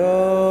and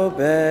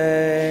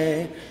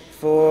obey,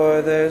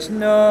 for there's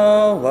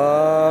no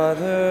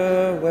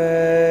other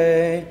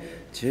way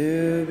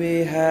to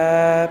be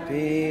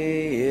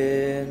happy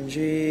in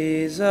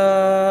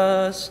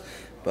Jesus,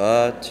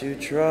 but to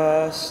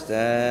trust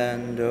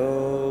and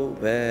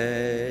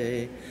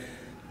obey.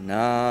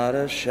 Not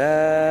a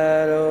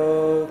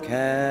shadow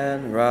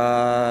can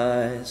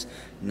rise,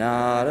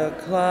 not a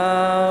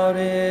cloud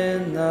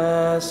in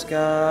the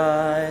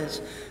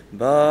skies,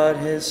 but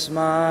his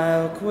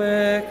smile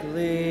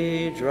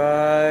quickly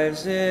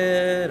drives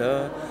it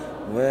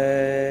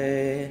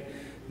away.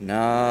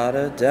 Not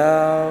a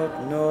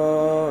doubt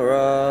nor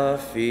a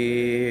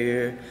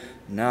fear,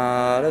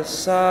 not a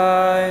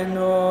sigh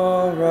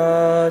nor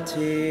a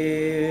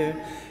tear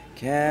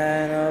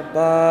can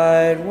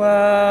abide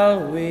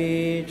while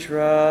we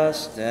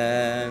trust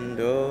and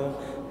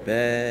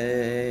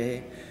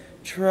obey.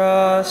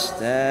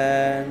 Trust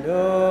and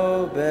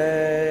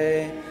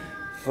obey,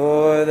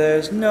 for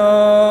there's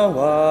no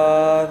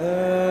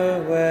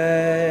other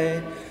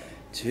way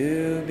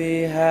to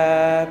be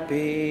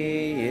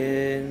happy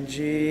in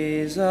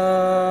Jesus,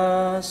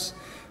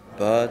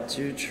 but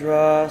to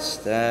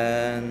trust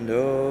and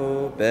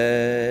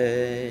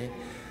obey.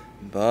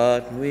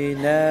 But we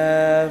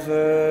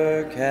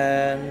never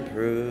can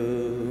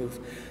prove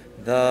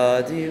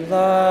the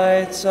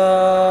delights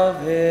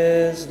of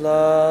his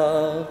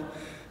love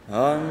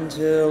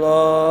until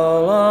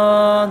all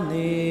on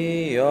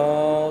the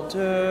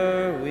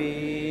altar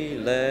we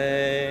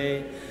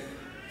lay.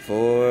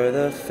 For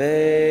the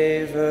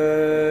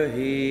favor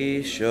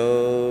he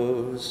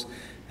shows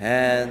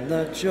and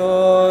the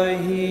joy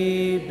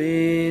he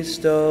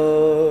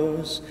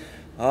bestows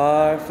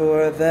are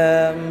for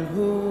them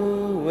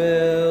who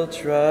will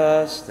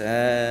trust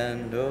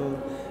and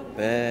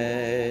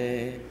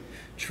obey.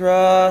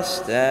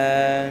 Trust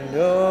and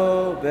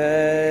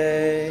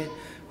obey,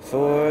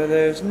 for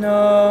there's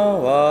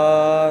no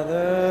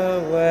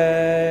other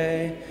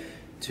way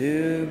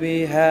to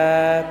be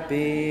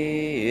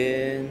happy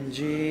in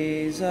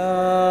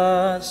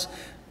Jesus,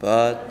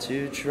 but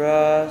to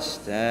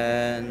trust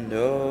and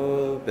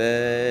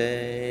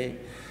obey.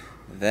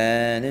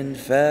 Then in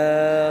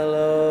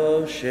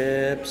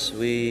fellowships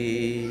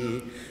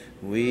we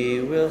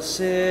will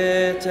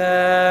sit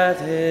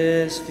at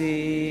his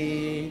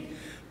feet,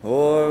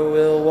 or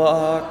will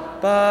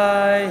walk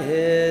by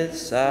his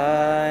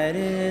side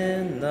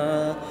in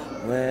the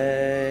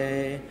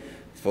way.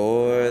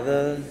 For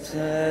the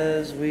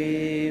says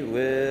we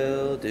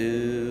will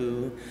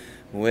do,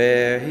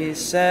 where he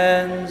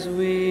sends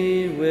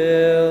we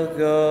will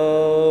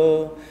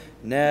go.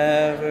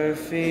 Never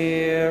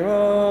fear,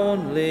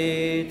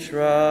 only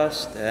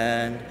trust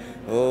and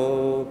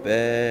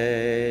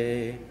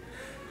obey.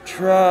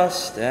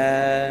 Trust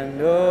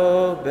and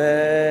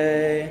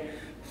obey,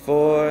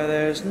 for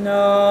there's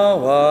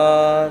no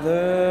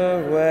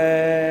other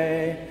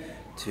way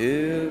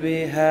to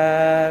be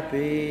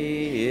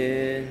happy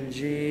in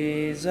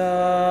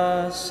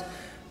Jesus,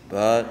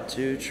 but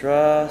to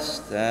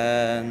trust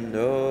and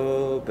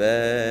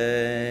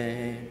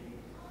obey.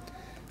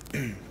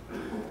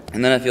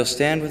 And then if you'll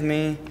stand with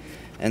me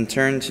and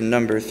turn to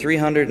number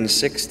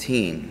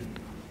 316.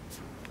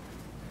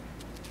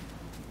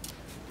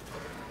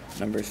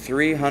 Number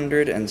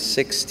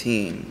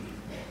 316,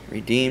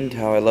 Redeemed,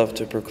 How I Love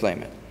to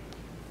Proclaim It.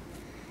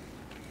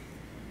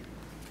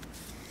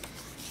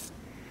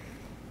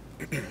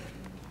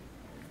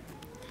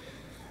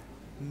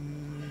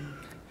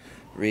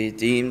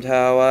 Redeemed,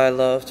 how I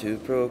love to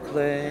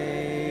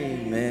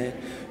proclaim it,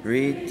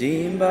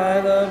 redeemed by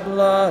the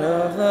blood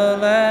of the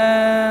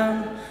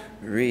Lamb,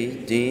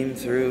 redeemed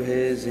through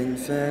his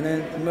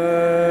infinite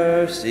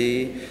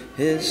mercy,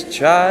 his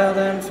child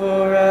and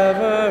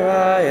forever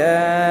I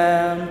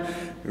am.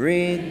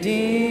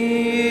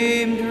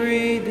 Redeemed,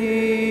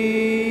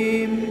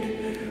 redeemed,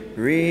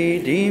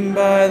 redeemed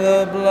by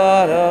the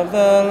blood of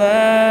the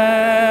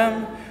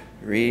Lamb,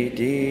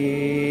 redeemed,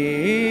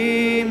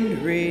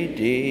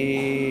 redeemed,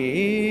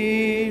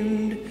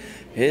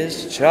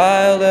 his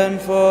child and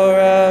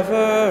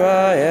forever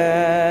I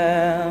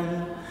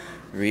am.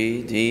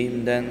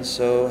 Redeemed and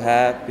so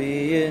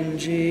happy in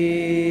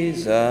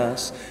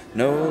Jesus,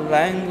 no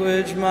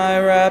language my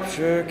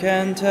rapture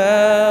can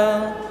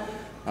tell.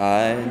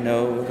 I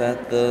know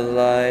that the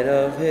light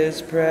of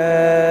his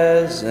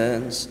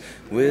presence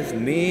with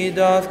me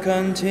doth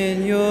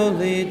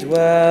continually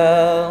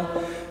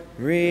dwell.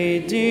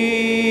 Redeemed,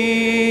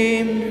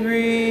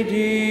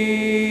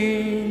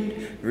 redeemed,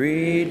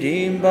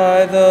 redeemed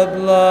by the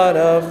blood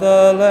of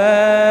the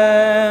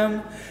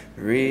Lamb,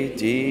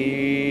 redeemed,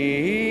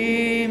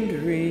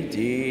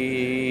 redeemed,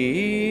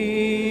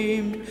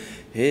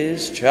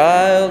 his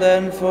child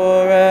and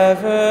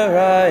forever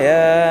I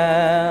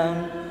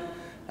am.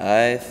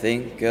 I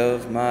think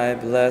of my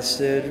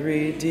blessed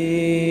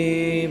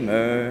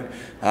Redeemer,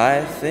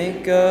 I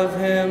think of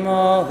him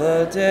all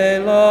the day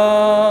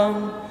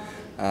long.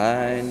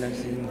 I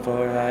sing,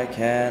 for I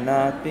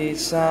cannot be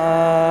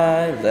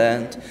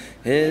silent,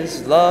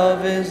 his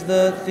love is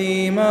the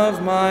theme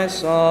of my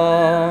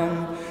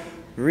song.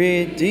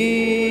 Redeemed,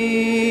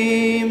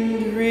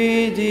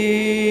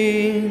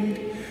 redeemed,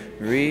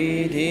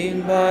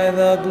 redeemed by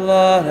the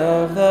blood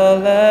of the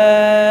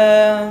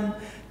Lamb,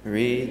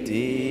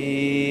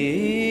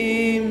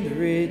 redeemed,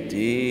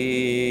 redeemed,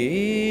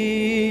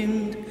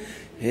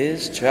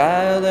 his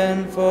child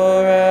and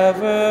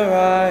forever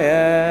I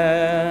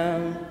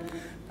am.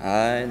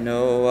 I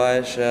know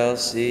I shall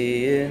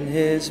see in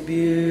his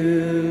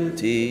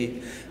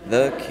beauty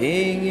the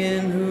King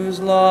in whose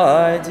law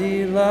I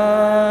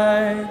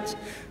delight,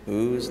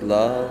 whose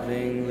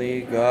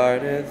lovingly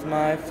guardeth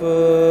my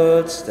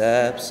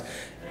footsteps,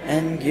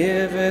 and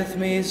giveth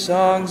me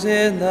songs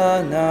in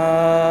the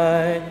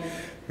night.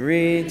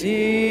 Redeemed,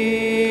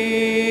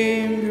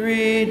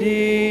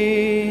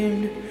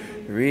 redeemed,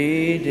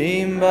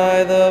 redeemed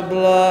by the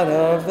blood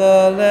of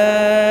the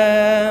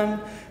Lamb,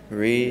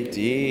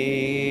 redeemed,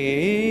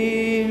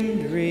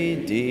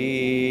 redeemed,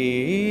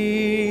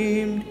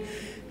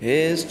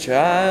 his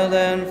child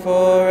and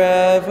forever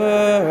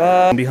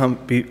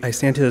I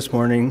stand here this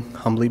morning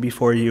humbly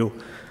before you,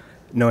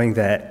 knowing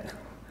that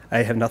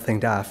I have nothing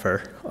to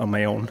offer on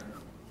my own.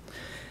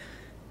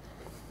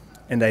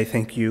 And I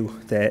thank you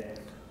that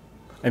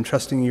I'm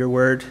trusting your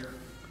word.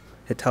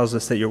 It tells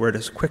us that your word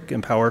is quick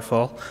and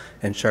powerful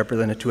and sharper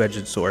than a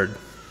two-edged sword.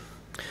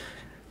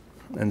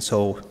 And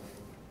so,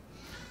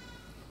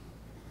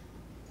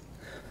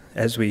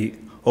 as we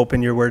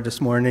open your word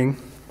this morning,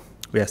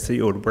 we ask that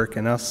you would work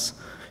in us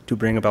to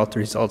bring about the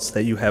results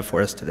that you have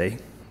for us today.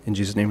 In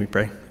Jesus' name we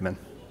pray, amen.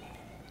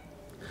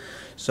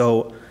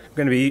 So I'm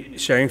going to be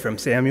sharing from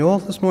Samuel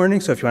this morning,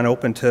 so if you want to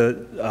open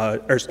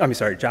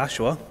to,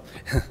 Joshua.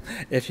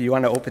 If you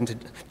want to open to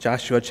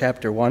Joshua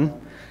chapter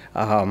 1,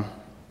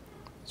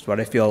 it's what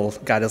I feel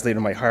God has laid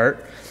on my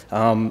heart.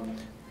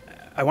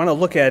 I want to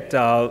look at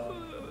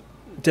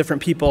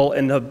different people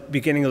in the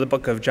beginning of the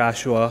book of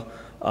Joshua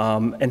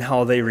and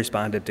how they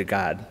responded to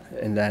God,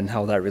 and then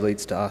how that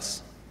relates to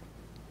us.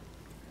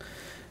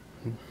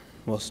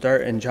 We'll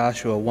start in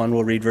Joshua 1.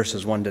 We'll read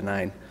verses 1 to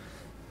 9.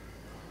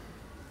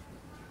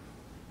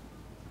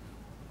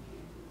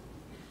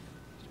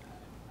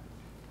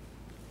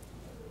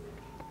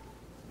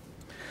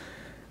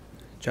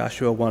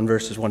 Joshua 1,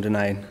 verses 1 to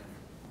 9.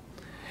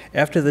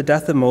 After the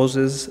death of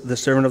Moses, the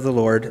servant of the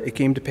Lord, it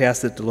came to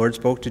pass that the Lord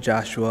spoke to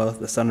Joshua,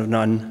 the son of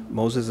Nun,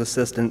 Moses'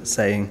 assistant,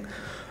 saying,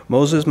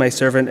 Moses, my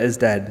servant, is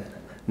dead.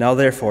 Now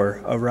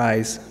therefore,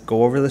 arise,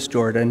 go over this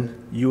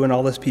Jordan, you and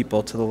all this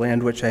people, to the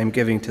land which I am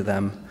giving to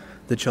them,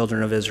 the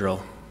children of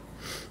Israel.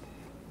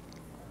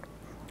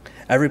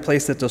 Every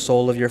place that the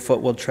sole of your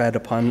foot will tread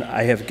upon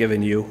I have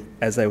given you,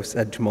 as I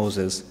said to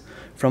Moses.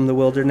 From the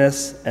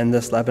wilderness and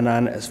this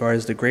Lebanon as far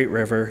as the great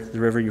river, the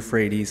river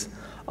Euphrates,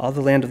 all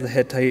the land of the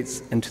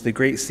Hittites, and to the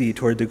great sea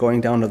toward the going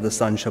down of the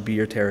sun shall be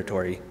your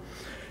territory.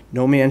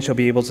 No man shall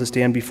be able to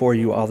stand before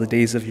you all the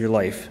days of your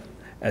life.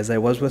 As I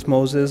was with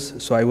Moses,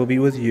 so I will be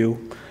with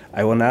you.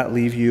 I will not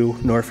leave you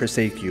nor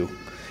forsake you.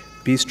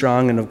 Be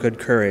strong and of good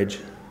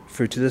courage,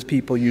 for to this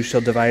people you shall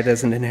divide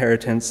as an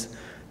inheritance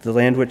the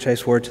land which I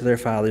swore to their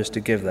fathers to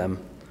give them.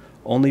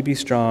 Only be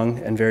strong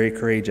and very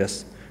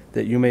courageous,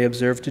 that you may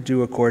observe to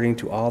do according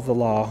to all the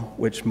law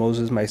which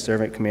Moses my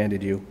servant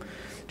commanded you.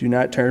 Do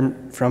not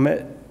turn from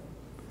it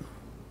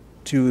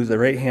to the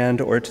right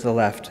hand or to the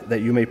left,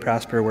 that you may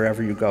prosper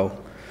wherever you go.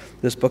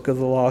 This book of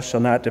the law shall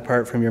not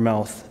depart from your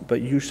mouth, but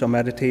you shall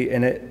meditate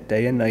in it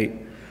day and night,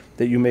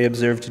 that you may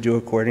observe to do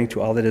according to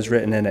all that is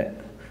written in it.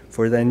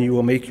 For then you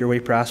will make your way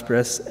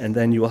prosperous, and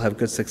then you will have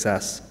good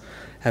success.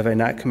 Have I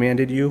not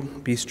commanded you?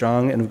 Be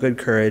strong and of good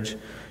courage.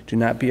 Do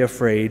not be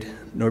afraid,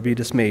 nor be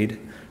dismayed,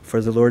 for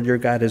the Lord your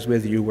God is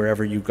with you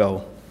wherever you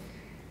go.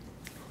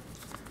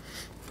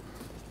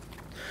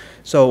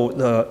 So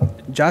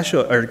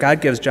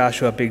God gives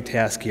Joshua a big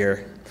task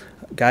here.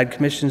 God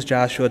commissions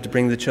Joshua to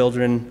bring the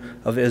children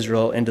of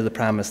Israel into the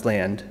promised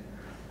land.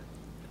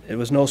 It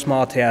was no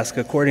small task.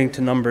 According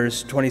to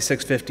Numbers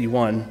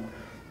 26:51,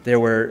 there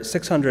were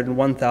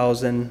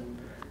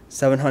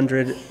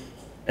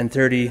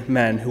 601,730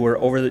 men who were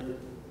over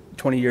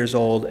 20 years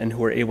old and who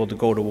were able to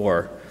go to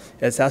war.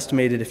 It's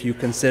estimated, if you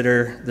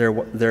consider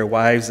their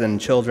wives and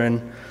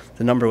children,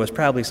 the number was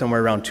probably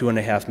somewhere around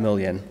 2.5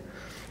 million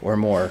or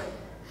more.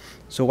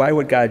 So why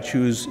would God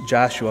choose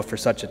Joshua for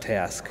such a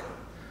task?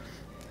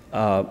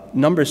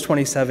 Numbers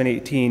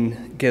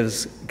 27:18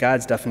 gives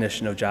God's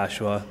definition of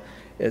Joshua.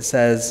 It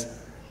says,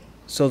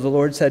 So the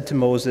Lord said to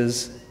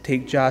Moses,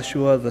 Take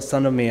Joshua the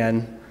son of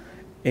the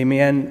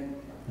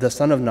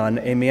son of Nun,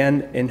 a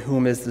man in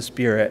whom is the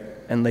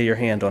Spirit, and lay your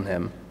hand on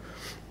him.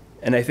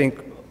 And I think,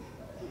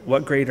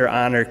 what greater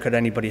honor could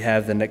anybody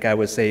have than that God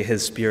would say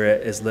his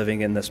Spirit is living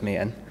in this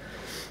man?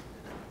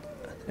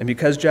 And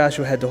because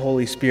Joshua had the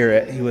Holy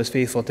Spirit, he was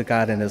faithful to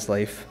God in his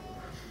life.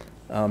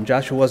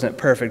 Joshua wasn't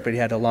perfect, but he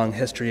had a long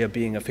history of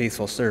being a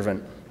faithful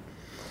servant.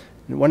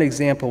 And one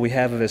example we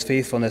have of his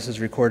faithfulness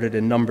is recorded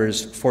in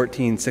Numbers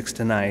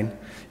 14:6-9.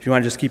 If you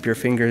want to just keep your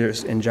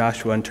fingers in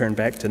Joshua and turn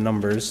back to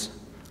Numbers.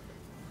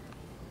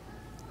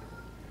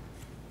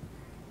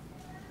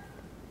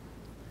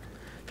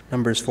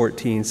 Numbers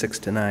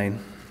 14:6-9.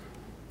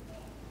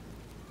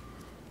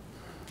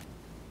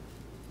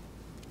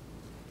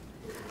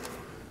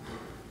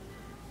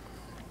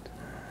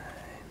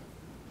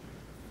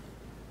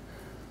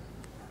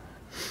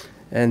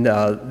 And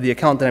the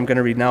account that I'm going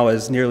to read now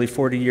is nearly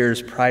 40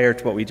 years prior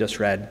to what we just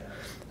read.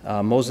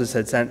 Moses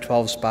had sent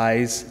 12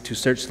 spies to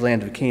search the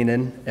land of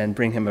Canaan and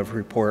bring him a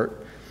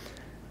report.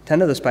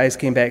 10 of the spies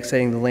came back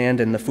saying the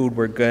land and the food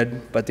were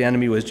good, but the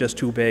enemy was just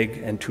too big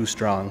and too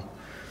strong.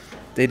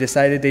 They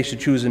decided they should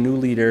choose a new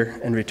leader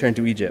and return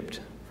to Egypt.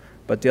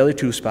 But the other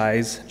 2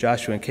 spies,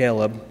 Joshua and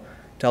Caleb,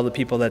 tell the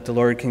people that the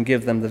Lord can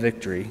give them the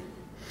victory.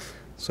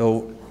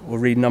 So we'll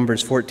read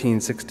Numbers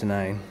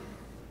 14:6-9.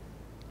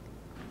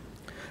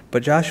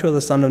 But Joshua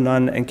the son of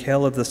Nun and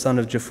Caleb the son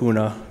of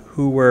Jephunneh,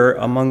 who were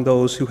among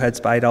those who had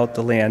spied out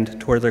the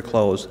land, tore their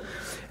clothes.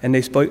 And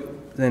they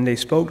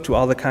spoke to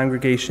all the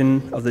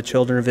congregation of the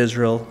children of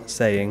Israel,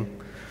 saying,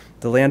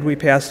 The land we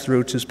passed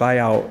through to spy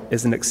out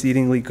is an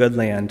exceedingly good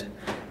land.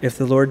 If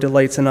the Lord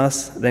delights in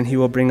us, then he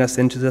will bring us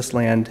into this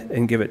land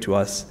and give it to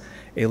us,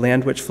 a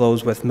land which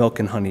flows with milk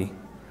and honey.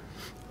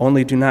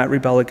 Only do not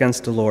rebel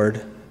against the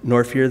Lord,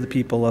 nor fear the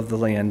people of the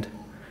land,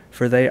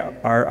 for they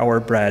are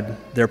our bread.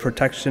 Their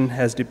protection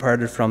has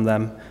departed from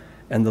them,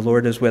 and the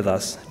Lord is with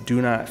us.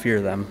 Do not fear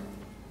them.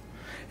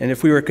 And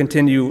if we were to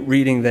continue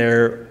reading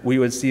there, we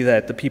would see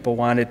that the people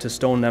wanted to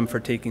stone them for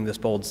taking this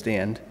bold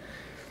stand.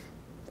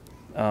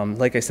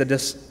 Like I said,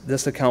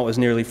 this account was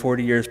nearly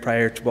 40 years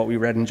prior to what we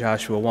read in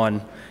Joshua 1.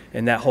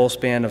 In that whole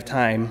span of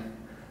time,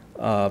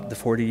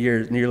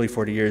 nearly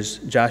 40 years,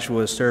 Joshua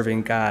was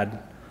serving God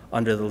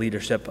under the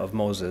leadership of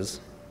Moses.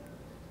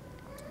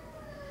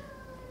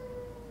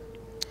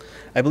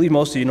 I believe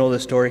most of you know the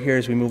story here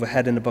as we move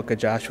ahead in the book of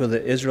Joshua.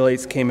 The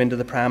Israelites came into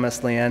the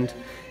promised land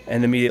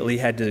and immediately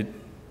had to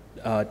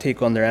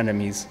take on their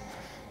enemies.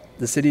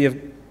 The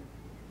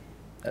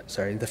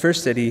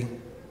first city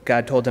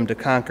God told them to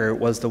conquer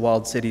was the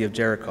walled city of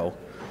Jericho.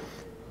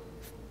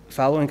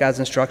 Following God's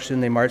instruction,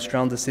 they marched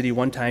around the city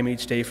one time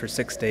each day for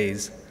 6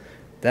 days.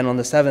 Then on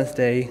the 7th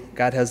day,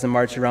 God has them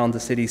march around the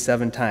city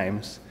 7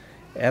 times.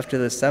 After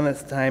the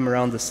 7th time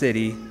around the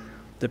city,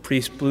 The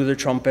priests blew their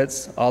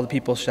trumpets, all the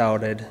people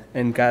shouted,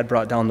 and God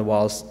brought down the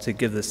walls to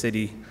give the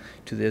city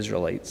to the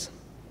Israelites.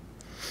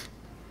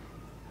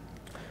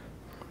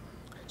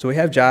 So we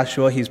have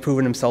Joshua. He's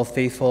proven himself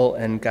faithful,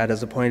 and God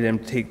has appointed him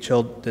to take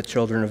the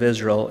children of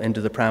Israel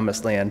into the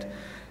promised land.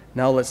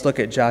 Now let's look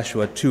at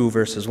Joshua 2,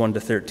 verses 1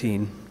 to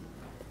 13.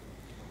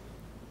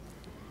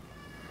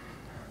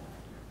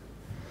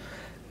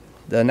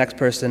 The next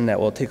person that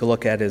we'll take a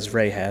look at is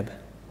Rahab.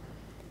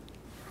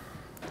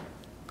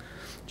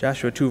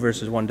 Joshua 2,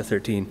 verses 1 to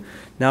 13.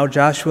 Now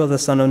Joshua the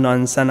son of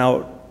Nun sent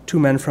out 2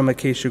 men from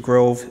Acacia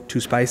Grove to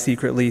spy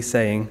secretly,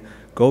 saying,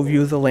 Go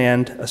view the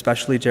land,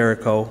 especially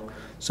Jericho.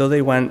 So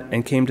they went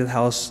and came to the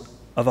house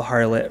of a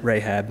harlot,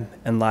 Rahab,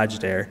 and lodged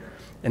there.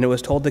 And it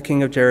was told the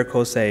king of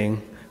Jericho,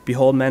 saying,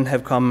 Behold, men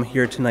have come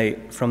here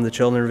tonight from the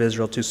children of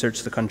Israel to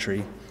search the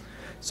country.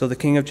 So the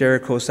king of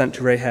Jericho sent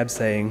to Rahab,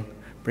 saying,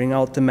 Bring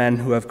out the men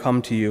who have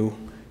come to you,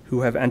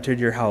 who have entered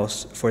your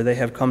house, for they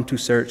have come to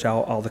search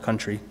out all the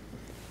country.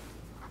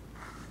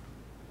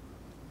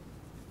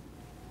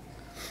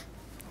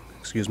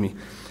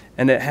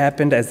 And it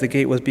happened as the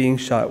gate was being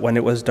shut, when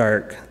it was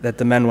dark, that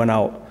the men went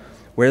out.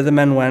 Where the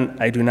men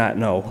went, I do not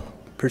know.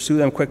 Pursue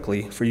them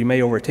quickly, for you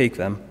may overtake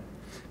them.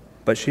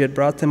 But she had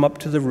brought them up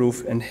to the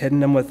roof and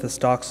hidden them with the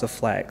stalks of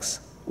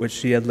flax, which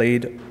she had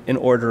laid in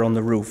order on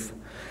the roof.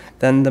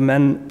 Then the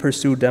men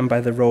pursued them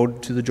by the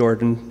road to the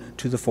Jordan,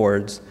 to the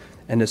fords.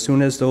 And as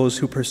soon as those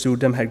who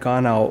pursued them had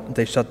gone out,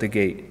 they shut the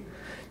gate.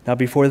 Now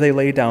before they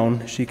lay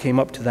down, she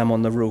came up to them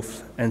on the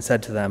roof and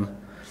said to them,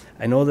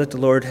 I know that the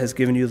Lord has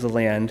given you the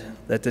land,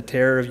 that the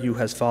terror of you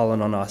has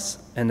fallen on us,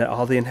 and that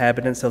all the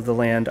inhabitants of the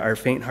land are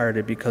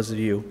faint-hearted because of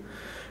you.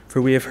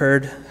 For we have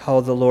heard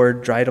how the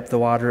Lord dried up the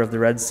water of the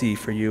Red Sea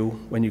for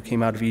you when you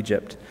came out of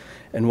Egypt,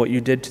 and what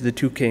you did to the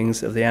 2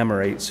 kings of the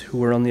Amorites who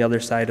were on the other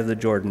side of the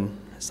Jordan,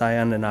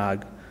 Sihon and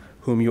Og,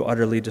 whom you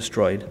utterly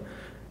destroyed.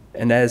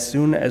 And as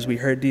soon as we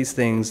heard these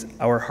things,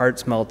 our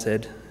hearts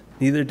melted,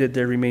 neither did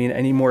there remain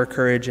any more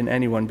courage in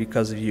anyone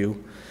because of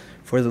you.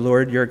 For the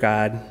Lord your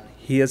God,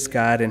 He is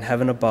God in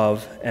heaven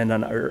above and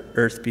on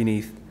earth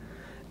beneath.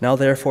 Now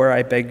therefore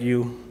I beg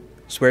you,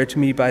 swear to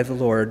me by the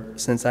Lord,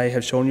 since I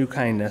have shown you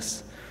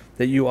kindness,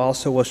 that you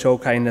also will show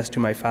kindness to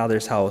my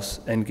father's house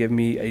and give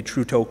me a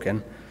true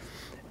token,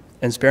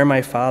 and spare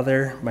my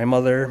father, my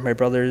mother, my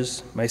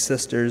brothers, my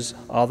sisters,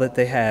 all that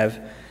they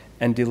have,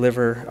 and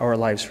deliver our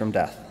lives from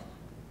death.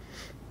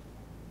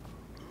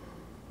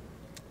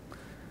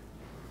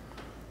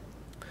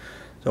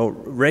 So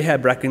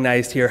Rahab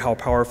recognized here how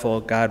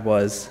powerful God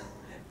was,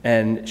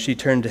 and she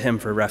turned to him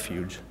for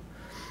refuge.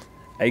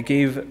 I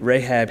gave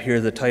Rahab here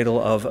the title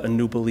of a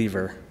new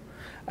believer.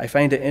 I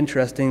find it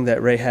interesting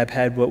that Rahab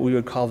had what we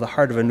would call the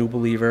heart of a new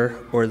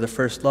believer, or the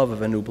first love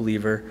of a new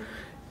believer.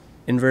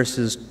 In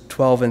verses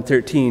 12 and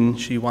 13,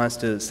 she wants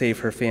to save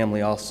her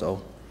family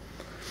also.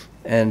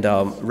 And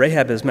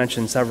Rahab is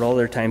mentioned several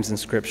other times in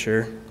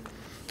Scripture.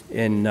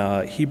 In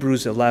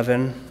Hebrews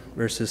 11,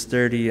 verses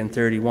 30 and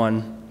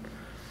 31,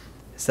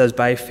 it says,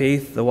 By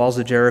faith the walls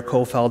of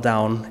Jericho fell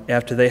down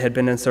after they had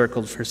been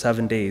encircled for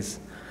 7 days.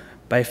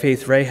 By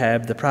faith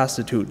Rahab the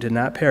prostitute did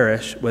not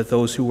perish with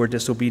those who were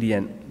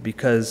disobedient,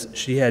 because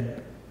she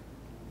had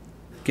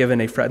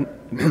given a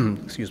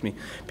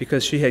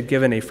because she had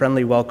given a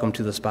friendly welcome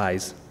to the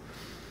spies.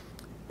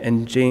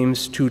 In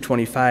James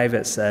 2:25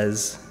 it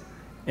says,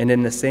 And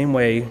in the same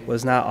way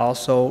was not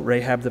also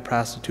Rahab the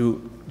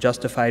prostitute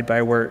justified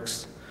by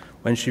works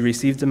when she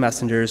received the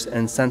messengers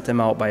and sent them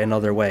out by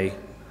another way.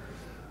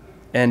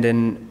 And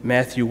in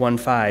Matthew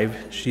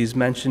 1:5, she's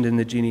mentioned in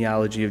the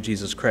genealogy of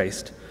Jesus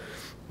Christ.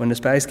 When the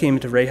spies came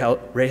to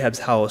Rahab's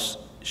house,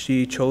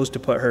 she chose to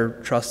put her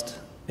trust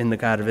in the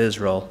God of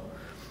Israel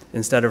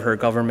instead of her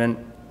government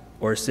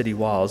or city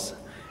walls,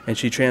 and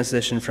she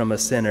transitioned from a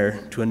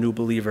sinner to a new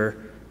believer,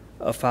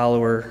 a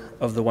follower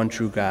of the one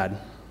true God.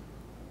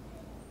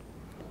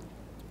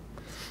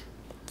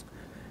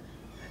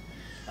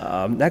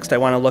 Next, I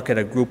want to look at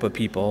a group of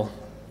people,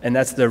 and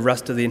that's the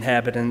rest of the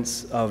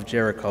inhabitants of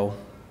Jericho.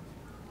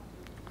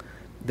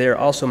 They're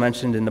also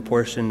mentioned in the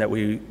portion that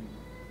we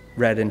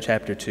read in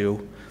chapter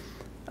 2,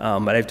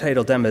 but I've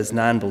titled them as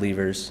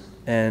non-believers.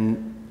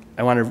 And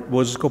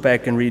we'll just go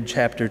back and read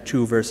chapter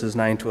 2, verses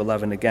 9 to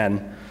 11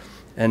 again,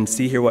 and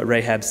see here what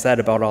Rahab said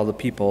about all the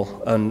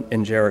people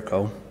in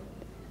Jericho.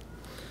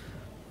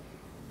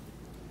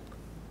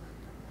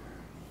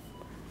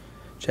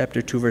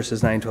 Chapter 2,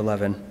 verses 9 to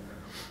 11.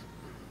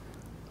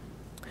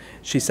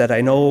 She said,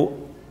 I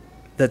know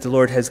that the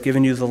Lord has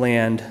given you the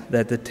land,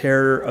 that the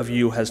terror of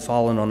you has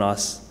fallen on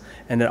us,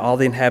 and that all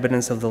the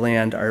inhabitants of the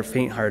land are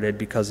faint-hearted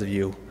because of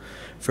you.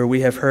 For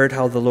we have heard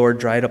how the Lord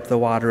dried up the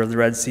water of the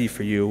Red Sea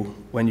for you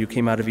when you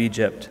came out of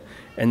Egypt,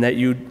 and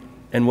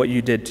what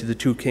you did to the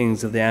 2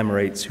 kings of the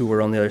Amorites who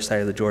were on the other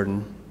side of the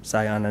Jordan,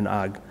 Sihon and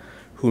Og,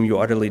 whom you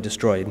utterly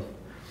destroyed.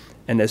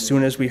 And as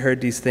soon as we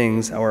heard these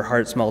things, our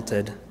hearts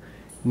melted.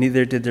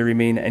 Neither did there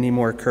remain any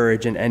more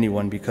courage in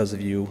anyone because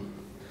of you.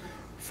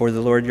 For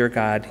the Lord your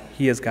God,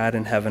 He is God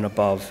in heaven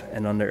above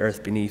and on the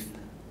earth beneath.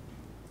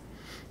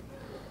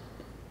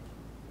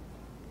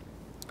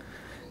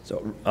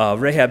 So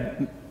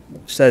Rahab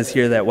says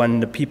here that when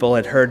the people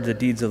had heard the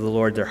deeds of the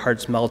Lord, their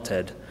hearts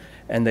melted,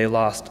 and they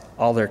lost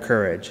all their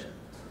courage.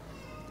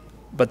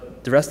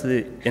 But the rest of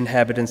the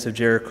inhabitants of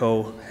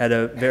Jericho had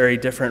a very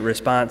different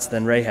response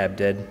than Rahab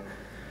did.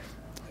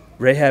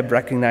 Rahab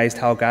recognized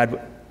who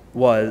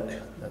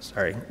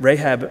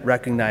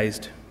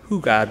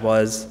God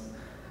was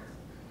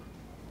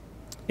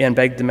and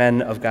begged the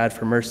men of God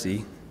for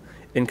mercy.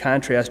 In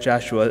contrast,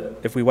 Joshua,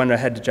 if we went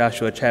ahead to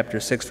Joshua chapter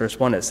 6, verse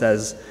 1, it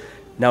says,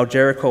 "Now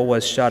Jericho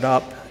was shut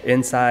up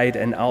inside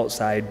and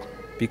outside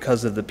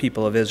because of the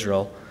people of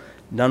Israel.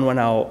 None went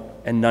out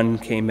and none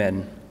came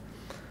in."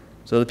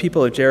 So the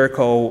people of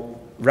Jericho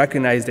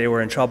recognized they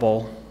were in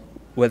trouble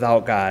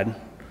without God,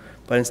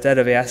 but instead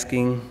of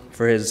asking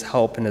for his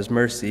help and his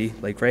mercy,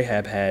 like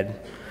Rahab had,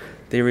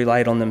 they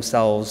relied on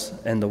themselves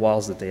and the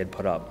walls that they had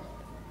put up.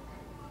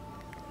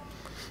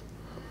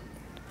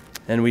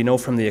 And we know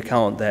from the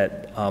account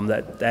that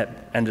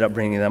that ended up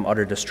bringing them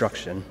utter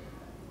destruction.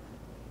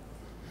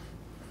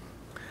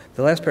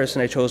 The last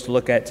person I chose to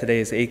look at today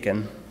is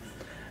Achan.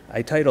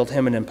 I titled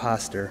him an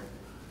imposter.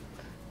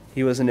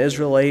 He was an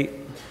Israelite.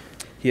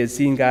 He had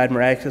seen God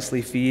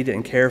miraculously feed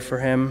and care for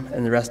him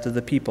and the rest of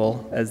the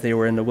people as they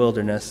were in the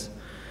wilderness,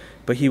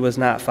 but he was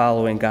not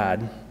following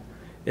God.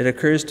 It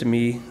occurs to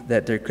me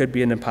that there could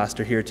be an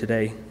imposter here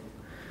today.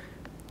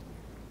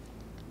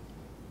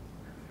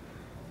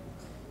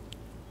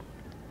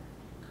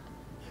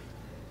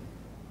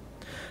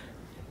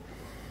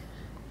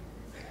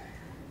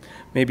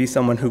 Maybe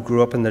someone who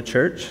grew up in the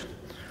church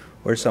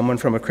or someone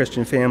from a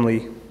Christian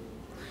family,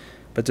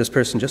 but this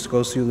person just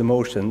goes through the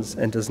motions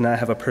and does not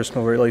have a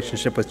personal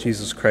relationship with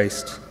Jesus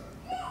Christ.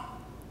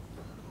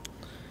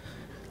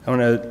 I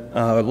want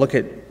to look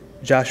at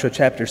Joshua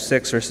chapter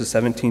 6, verses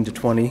 17 to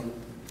 20.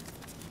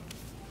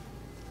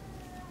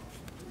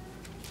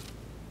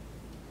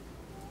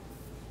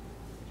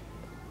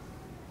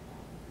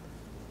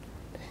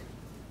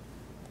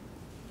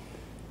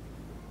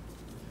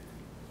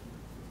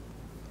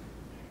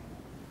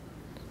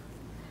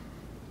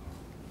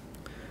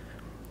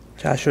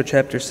 Joshua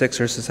chapter 6,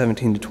 verses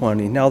 17 to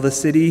 20. "Now the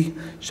city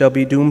shall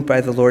be doomed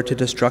by the Lord to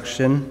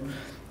destruction,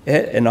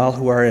 it and all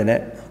who are in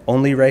it.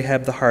 Only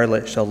Rahab the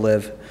harlot shall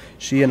live,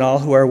 she and all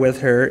who are with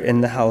her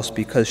in the house,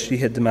 because she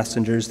hid the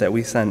messengers that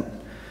we sent.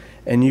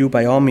 And you,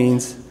 by all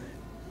means,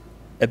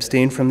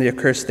 abstain from the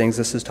accursed things."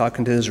 This is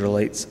talking to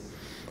Israelites.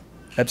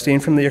 "Abstain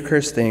from the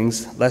accursed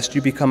things, lest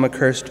you become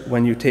accursed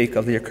when you take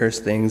of the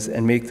accursed things,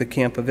 and make the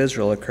camp of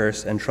Israel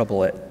accursed and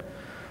trouble it.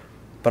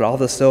 But all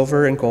the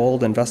silver and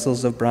gold and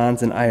vessels of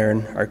bronze and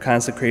iron are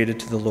consecrated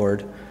to the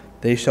Lord.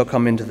 They shall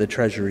come into the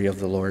treasury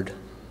of the Lord."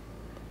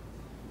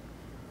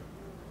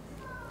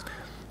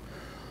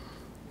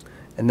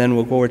 And then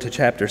we'll go over to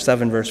chapter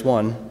 7, verse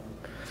 1.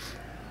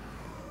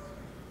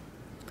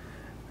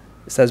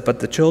 It says, "But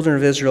the children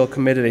of Israel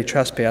committed a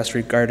trespass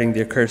regarding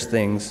the accursed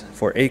things.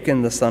 For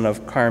Achan the son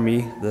of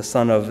Carmi, the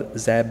son of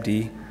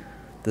Zabdi,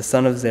 the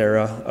son of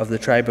Zerah, of the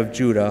tribe of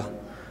Judah,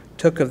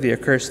 took of the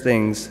accursed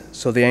things,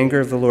 so the anger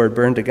of the Lord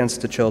burned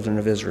against the children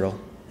of Israel."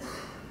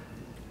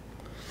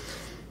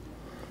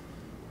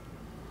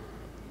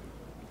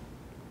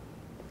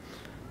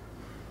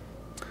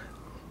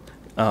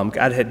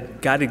 God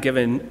had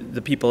given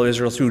the people of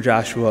Israel through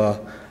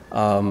Joshua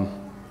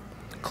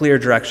clear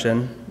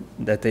direction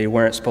that they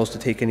weren't supposed to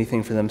take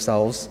anything for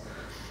themselves.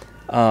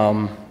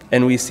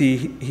 And we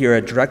see here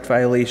a direct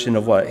violation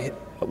of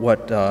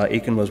what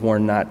Achan was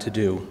warned not to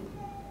do.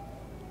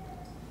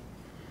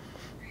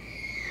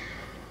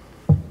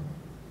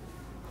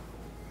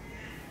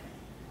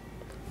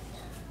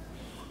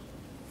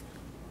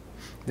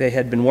 They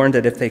had been warned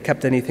that if they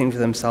kept anything for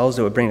themselves,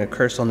 it would bring a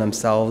curse on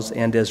themselves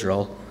and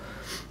Israel.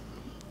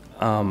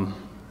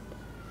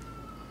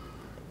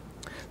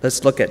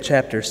 Let's look at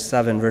chapter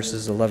 7,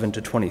 verses 11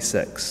 to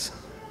 26.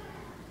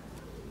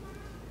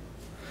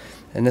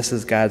 And this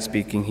is God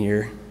speaking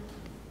here.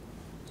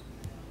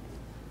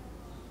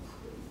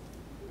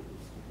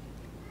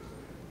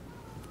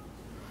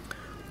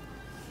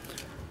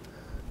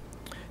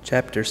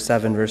 Chapter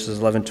 7, verses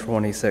 11 to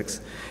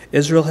 26.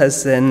 "Israel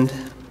has sinned,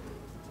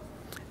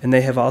 and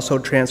they have also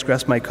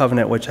transgressed my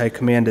covenant which I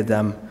commanded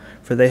them.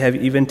 For they have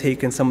even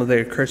taken some of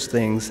their accursed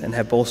things, and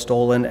have both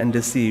stolen and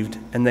deceived,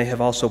 and they have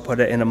also put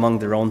it in among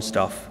their own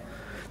stuff.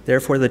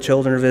 Therefore the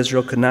children of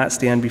Israel could not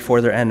stand before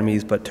their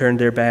enemies, but turned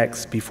their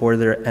backs before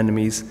their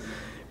enemies,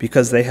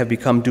 because they have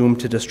become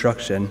doomed to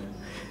destruction.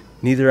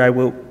 Neither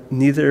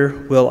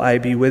will I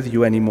be with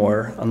you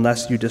anymore,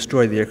 unless you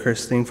destroy the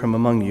accursed thing from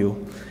among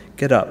you.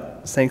 Get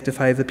up,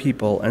 sanctify the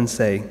people, and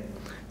say,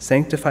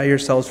 Sanctify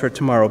yourselves for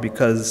tomorrow,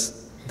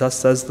 because thus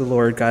says the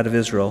Lord God of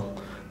Israel,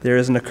 there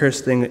is an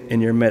accursed thing in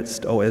your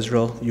midst, O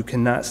Israel. You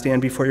cannot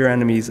stand before your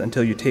enemies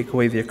until you take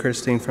away the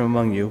accursed thing from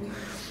among you.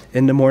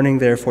 In the morning,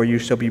 therefore, you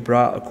shall be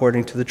brought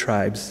according to the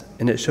tribes,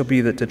 and it shall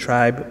be that the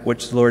tribe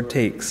which the Lord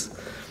takes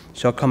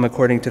shall come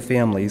according to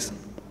families.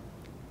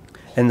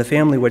 And the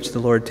family which the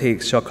Lord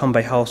takes shall come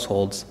by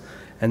households,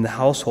 and the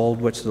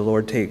household which the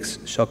Lord takes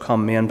shall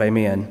come man by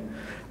man.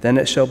 Then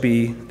it shall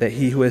be that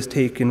he who is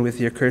taken with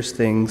the accursed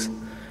things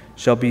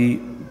shall be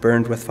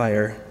burned with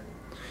fire,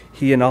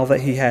 he and all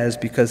that he has,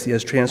 because he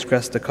has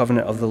transgressed the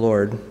covenant of the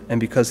Lord, and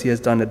because he has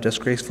done a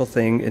disgraceful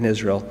thing in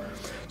Israel.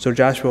 So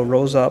Joshua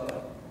rose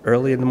up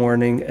early in the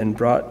morning and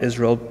brought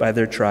Israel by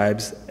their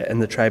tribes,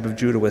 and the tribe of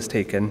Judah was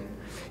taken.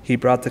 He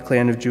brought the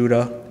clan of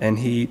Judah, and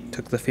he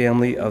took the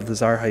family of the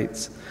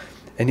Zarhites.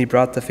 And he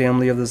brought the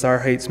family of the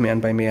Zarhites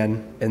man by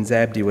man, and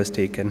Zabdi was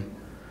taken.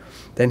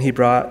 Then he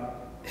brought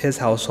his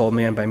household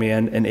man by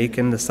man, and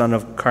Achan the son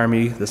of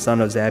Carmi, the son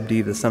of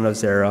Zabdi, the son of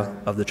Zerah,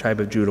 of the tribe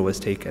of Judah was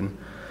taken.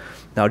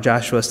 Now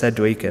Joshua said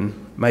to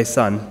Achan, My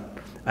son,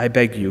 I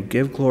beg you,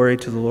 give glory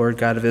to the Lord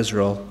God of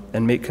Israel,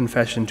 and make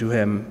confession to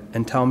him,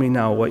 and tell me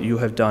now what you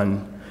have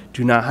done.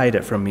 Do not hide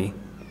it from me.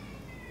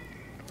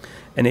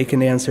 And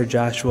Achan answered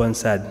Joshua and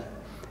said,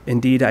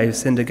 Indeed, I have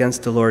sinned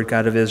against the Lord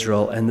God of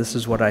Israel, and this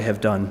is what I have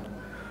done.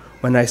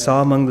 When I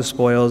saw among the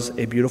spoils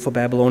a beautiful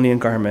Babylonian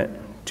garment,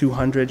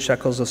 200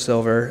 shekels of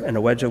silver, and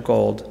a wedge of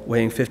gold,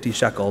 weighing 50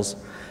 shekels,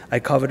 I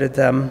coveted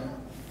them.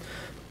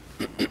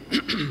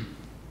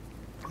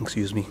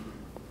 Excuse me.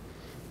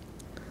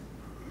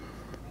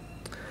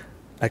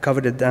 I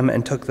coveted them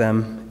and took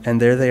them, and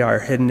there they are,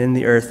 hidden in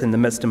the earth in the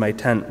midst of my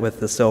tent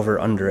with the silver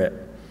under it.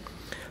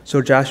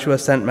 So Joshua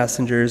sent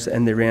messengers,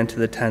 and they ran to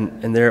the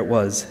tent, and there it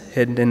was,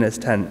 hidden in his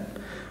tent,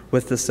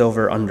 with the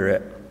silver under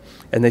it.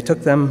 And they took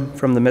them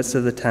from the midst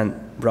of the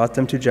tent, brought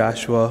them to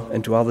Joshua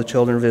and to all the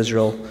children of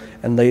Israel,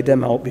 and laid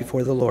them out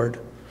before the Lord.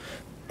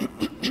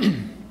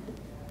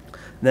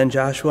 Then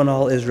Joshua and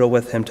all Israel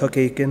with him took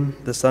Achan,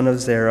 the son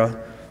of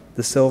Zerah,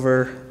 the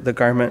silver, the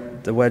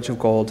garment, the wedge of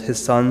gold, his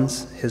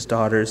sons, his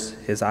daughters,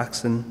 his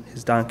oxen,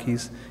 his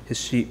donkeys, his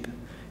sheep,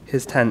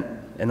 his tent,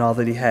 and all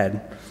that he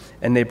had,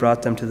 and they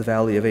brought them to the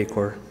valley of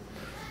Achor.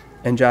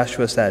 And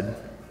Joshua said,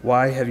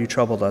 Why have you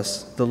troubled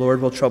us? The Lord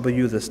will trouble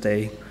you this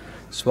day.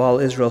 So all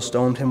Israel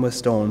stoned him with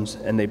stones,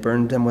 and they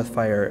burned him with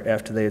fire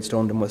after they had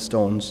stoned him with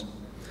stones.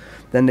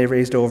 Then they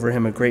raised over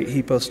him a great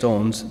heap of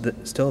stones,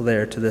 still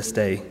there to this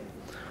day.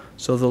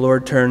 So the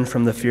Lord turned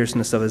from the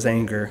fierceness of his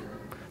anger.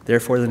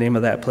 Therefore the name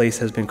of that place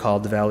has been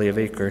called the Valley of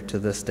Achor to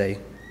this day.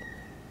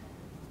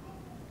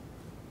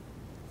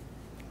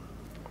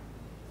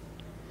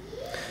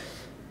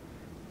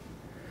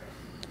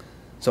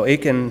 So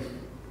Achan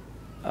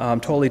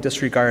totally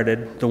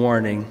disregarded the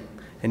warning,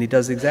 and he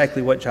does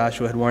exactly what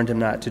Joshua had warned him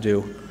not to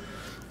do.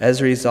 As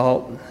a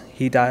result,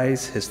 he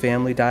dies, his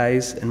family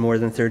dies, and more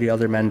than 30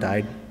 other men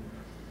died.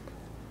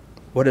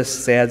 What a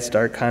sad,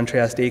 stark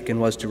contrast Achan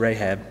was to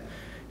Rahab.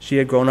 She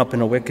had grown up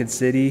in a wicked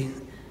city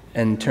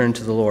and turned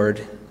to the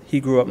Lord. He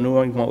grew up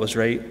knowing what was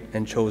right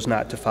and chose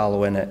not to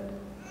follow in it.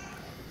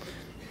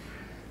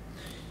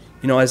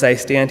 You know, as I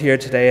stand here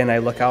today and I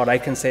look out, I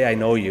can say I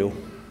know you.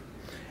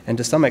 And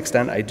to some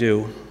extent, I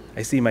do.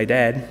 I see my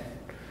dad.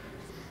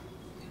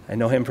 I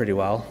know him pretty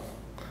well.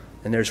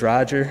 And there's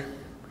Roger.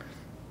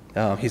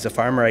 He's a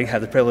farmer I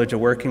had the privilege of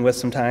working with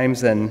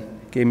sometimes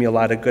and gave me a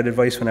lot of good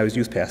advice when I was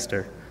youth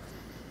pastor.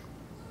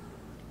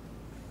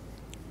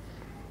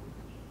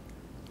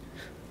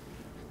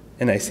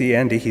 And I see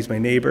Andy, he's my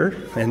neighbor,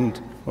 and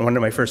one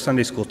of my first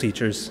Sunday school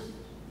teachers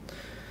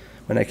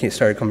when I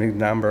started coming to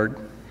Naumburg.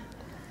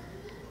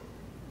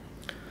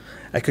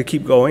 I could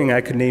keep going.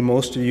 I could name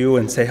most of you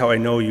and say how I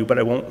know you, but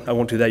I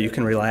won't do that. You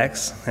can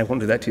relax. I won't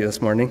do that to you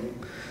this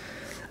morning.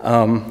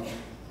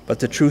 But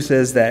the truth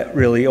is that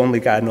really only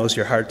God knows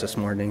your heart this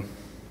morning.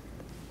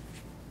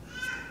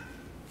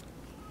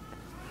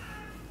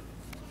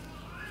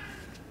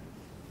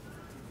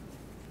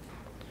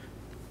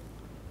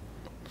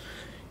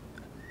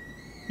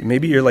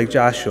 Maybe you're like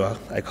Joshua.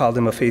 I called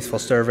him a faithful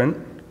servant.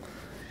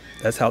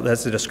 That's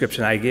the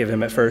description I gave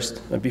him at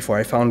first, before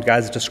I found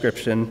God's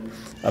description,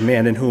 a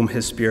man in whom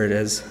his spirit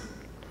is.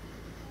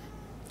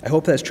 I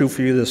hope that's true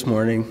for you this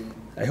morning.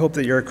 I hope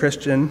that you're a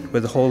Christian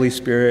with the Holy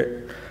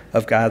Spirit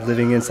of God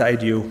living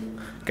inside you,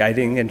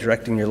 guiding and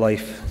directing your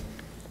life.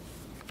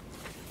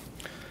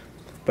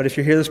 But if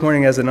you're here this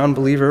morning as an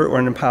unbeliever or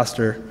an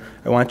imposter,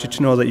 I want you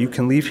to know that you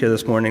can leave here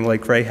this morning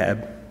like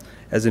Rahab,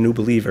 as a new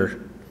believer.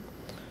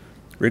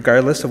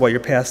 Regardless of what your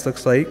past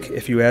looks like,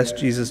 if you ask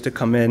Jesus to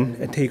come in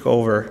and take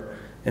over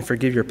and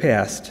forgive your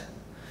past,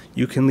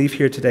 you can leave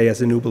here today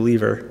as a new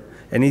believer.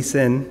 Any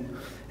sin,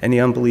 any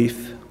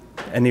unbelief,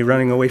 any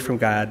running away from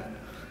God,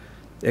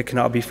 it can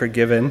all be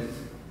forgiven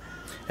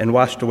and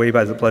washed away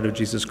by the blood of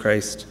Jesus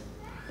Christ.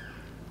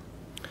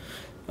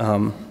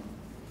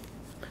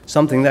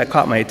 Something that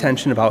caught my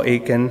attention about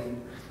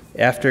Achan,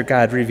 after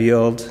God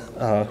revealed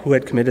who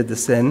had committed the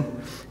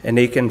sin, and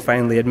Achan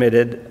finally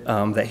admitted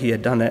that he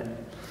had done it,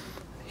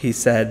 he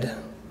said,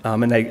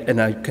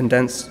 and I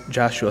condensed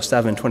Joshua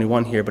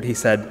 7:21 here, but he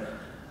said,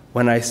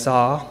 "When I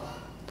saw,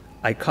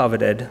 I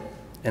coveted,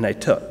 and I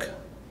took."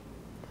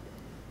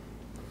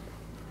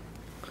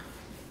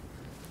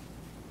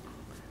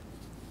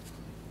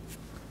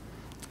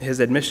 His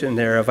admission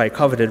there of "I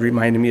coveted"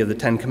 reminded me of the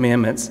Ten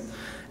Commandments,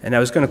 and I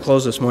was going to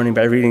close this morning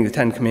by reading the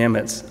Ten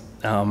Commandments,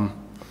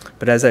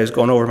 but as I was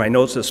going over my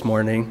notes this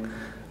morning,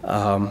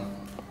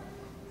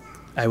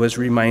 I was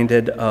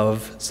reminded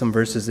of some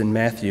verses in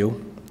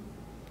Matthew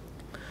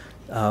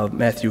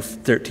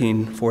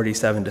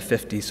 13:47 to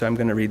 50, so I'm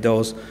going to read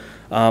those.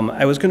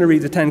 I was going to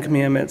read the Ten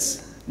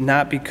Commandments,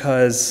 not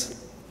because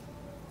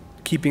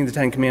keeping the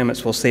Ten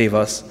Commandments will save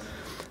us,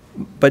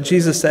 but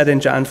Jesus said in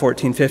John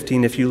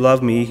 14:15, "If you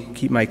love me,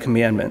 keep my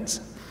commandments."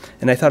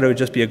 And I thought it would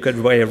just be a good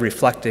way of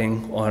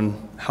reflecting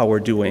on how we're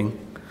doing.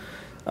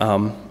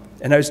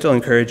 And I would still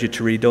encourage you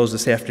to read those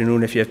this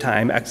afternoon if you have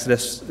time.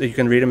 You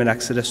can read them in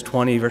Exodus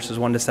 20, verses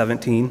 1 to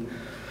 17.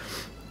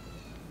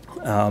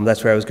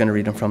 That's where I was going to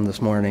read them from this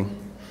morning.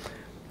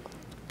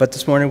 But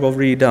this morning we'll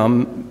read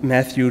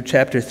Matthew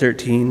chapter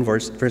 13,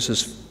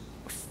 verses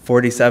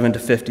 47 to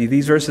 50.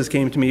 These verses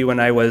came to me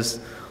when I was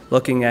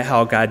looking at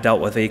how God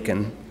dealt with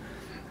Achan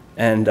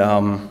and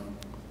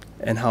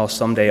how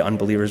someday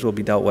unbelievers will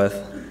be dealt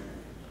with.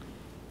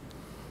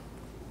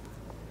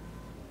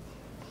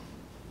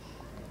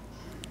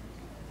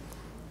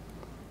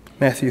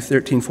 Matthew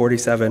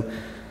 13:47.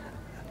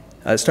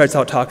 It starts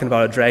out talking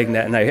about a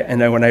dragnet,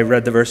 and when I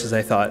read the verses,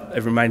 I thought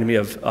it reminded me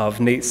of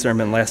Nate's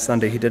sermon last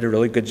Sunday. He did a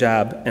really good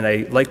job, and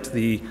I liked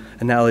the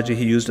analogy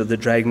he used of the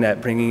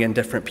dragnet bringing in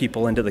different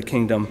people into the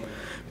kingdom.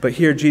 But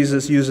here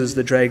Jesus uses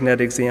the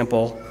dragnet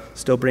example,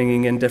 still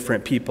bringing in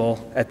different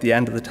people at the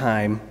end of the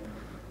time,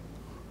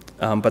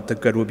 but the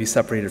good will be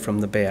separated from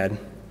the bad.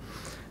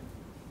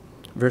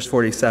 Verse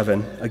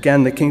 47,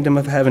 "Again, the kingdom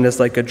of heaven is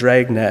like a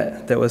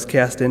dragnet that was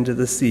cast into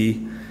the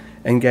sea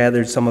and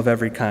gathered some of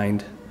every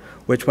kind,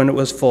 which when it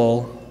was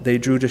full, they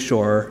drew to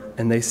shore,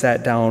 and they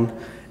sat down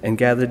and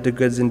gathered the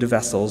goods into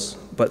vessels,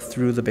 but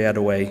threw the bad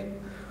away.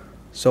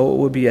 So it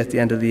will be at the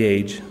end of the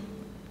age.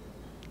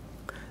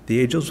 The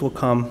angels will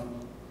come,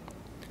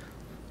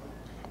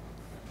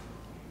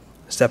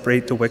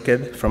 separate the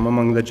wicked from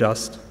among the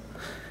just,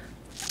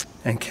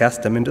 and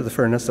cast them into the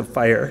furnace of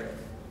fire."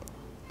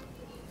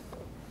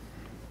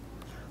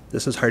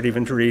 This is hard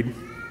even to read.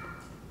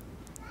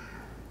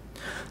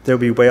 "There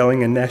will be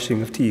wailing and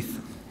gnashing of teeth."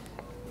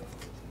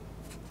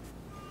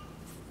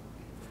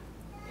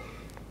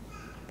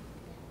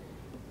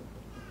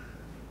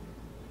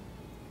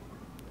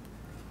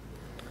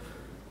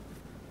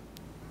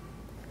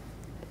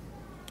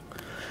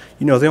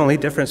 You know, the only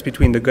difference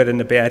between the good and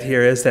the bad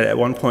here is that at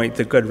one point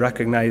the good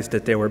recognized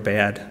that they were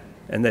bad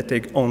and that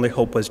their only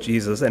hope was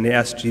Jesus, and they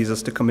asked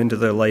Jesus to come into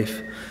their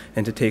life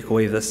and to take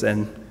away the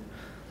sin.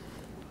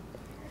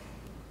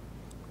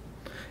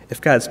 If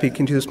God's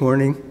speaking to you this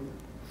morning,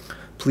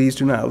 please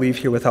do not leave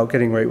here without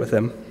getting right with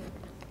Him.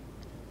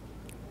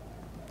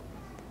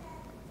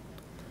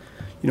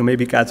 You know,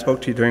 maybe God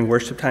spoke to you during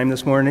worship time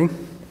this morning.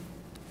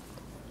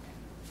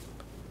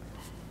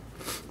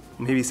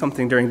 Maybe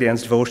something during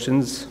Dan's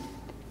devotions.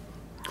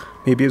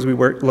 Maybe as we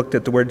looked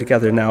at the Word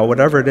together now.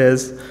 Whatever it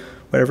is,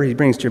 whatever He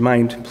brings to your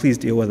mind, please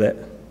deal with it.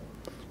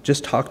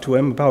 Just talk to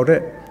Him about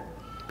it.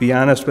 Be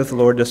honest with the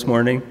Lord this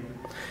morning.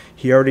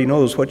 He already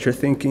knows what you're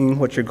thinking,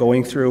 what you're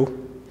going through.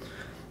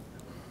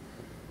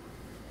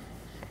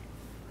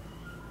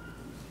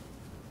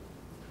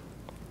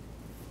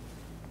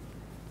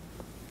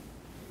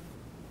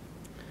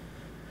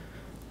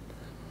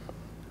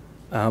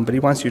 But He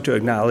wants you to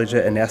acknowledge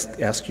it and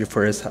ask you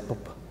for His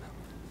help.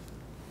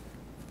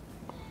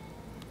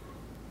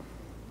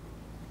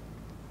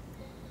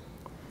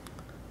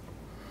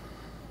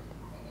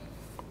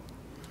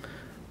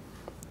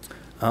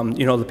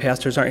 You know, the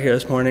pastors aren't here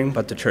this morning,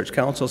 but the church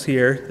council's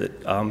here.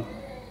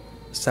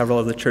 Several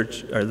of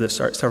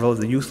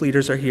the youth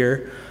leaders are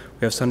here.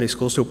 We have Sunday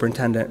school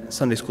superintendent,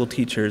 Sunday school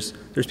teachers.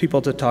 There's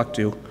people to talk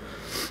to.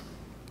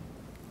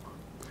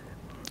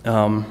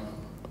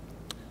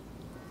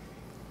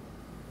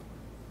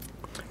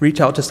 Reach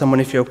out to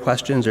someone if you have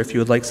questions or if you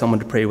would like someone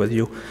to pray with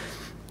you.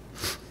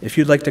 If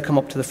you'd like to come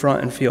up to the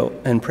front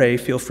and pray,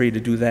 feel free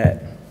to do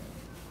that.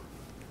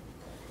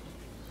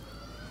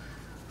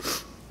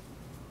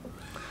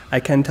 I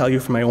can tell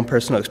you from my own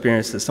personal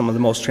experience that some of the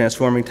most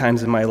transforming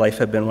times in my life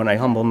have been when I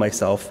humbled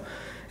myself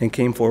and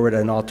came forward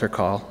at an altar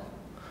call,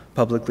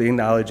 publicly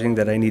acknowledging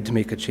that I need to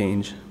make a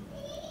change.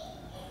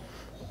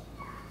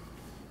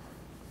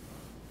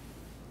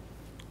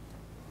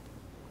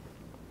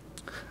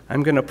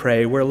 I'm going to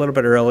pray. We're a little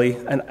bit early,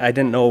 and I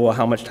didn't know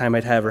how much time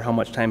I'd have or how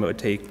much time it would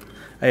take.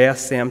 I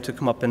asked Sam to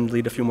come up and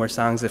lead a few more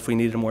songs if we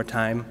needed more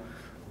time.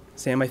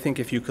 Sam, I think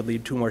if you could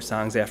lead 2 more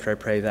songs after I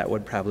pray, that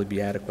would probably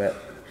be adequate.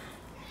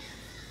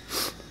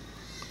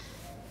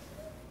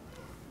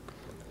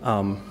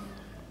 And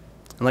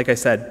like I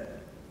said,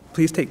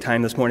 please take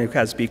time this morning if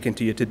God's speaking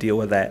to you to deal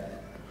with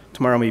that.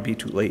 Tomorrow may be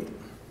too late.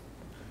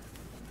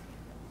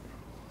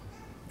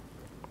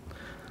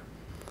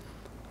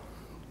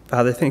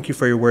 Father, thank you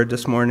for your word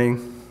this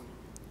morning.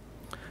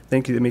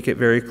 Thank you to make it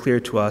very clear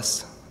to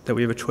us that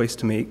we have a choice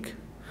to make,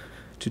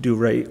 to do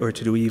right or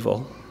to do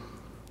evil.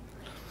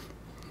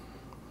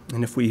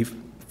 And if we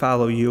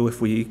follow you, if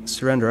we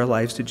surrender our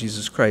lives to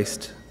Jesus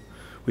Christ,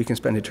 we can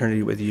spend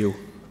eternity with you.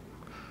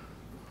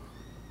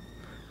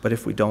 But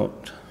if we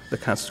don't, the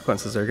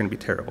consequences are going to be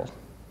terrible.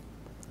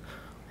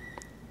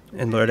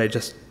 And Lord, I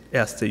just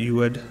ask that you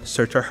would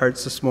search our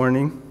hearts this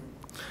morning,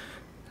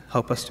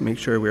 Help us to make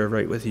sure we are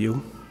right with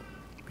you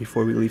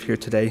before we leave here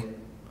today.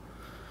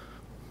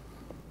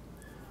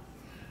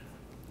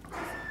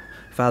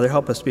 Father,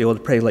 help us to be able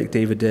to pray like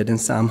David did in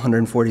Psalm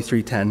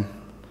 143:10.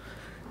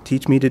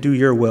 Teach me to do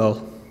your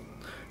will,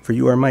 for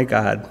you are my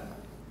God.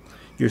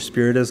 Your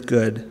spirit is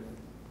good.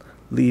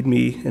 Lead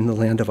me in the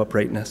land of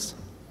uprightness.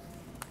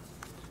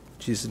 In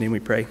Jesus' name we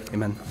pray.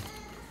 Amen.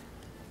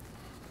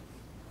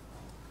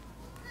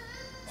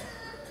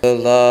 The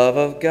love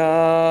of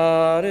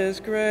God is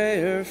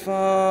greater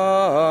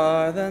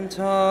far than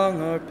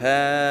tongue or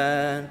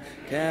pen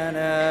can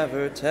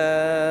ever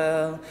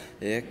tell.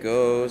 It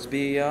goes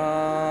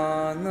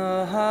beyond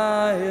the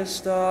highest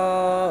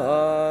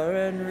star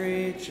and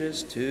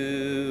reaches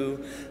to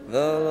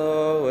the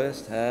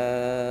lowest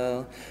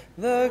hell.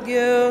 The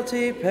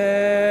guilty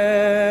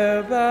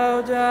pair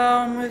bow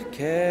down with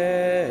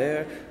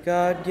care.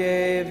 God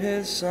gave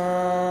his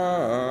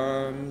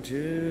Son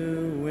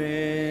to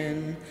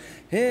win.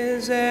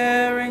 His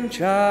erring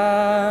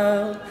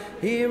child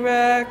he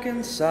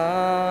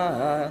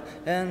reconciled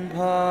and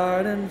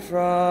pardoned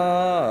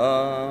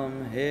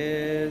from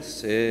his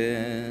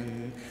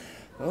sin.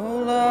 O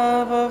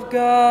love of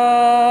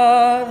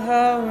God,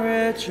 how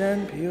rich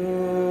and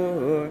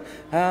pure,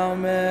 how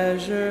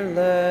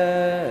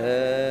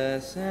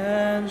measureless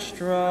and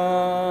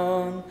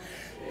strong.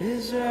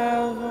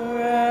 Israel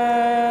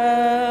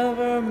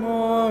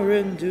forevermore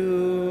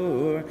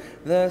endure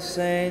the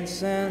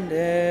saints and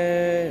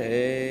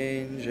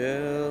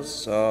angels'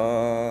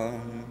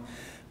 song.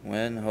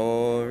 When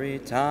hoary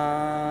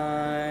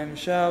time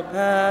shall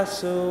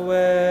pass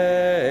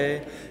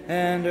away,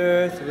 and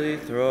earthly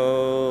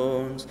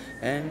thrones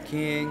and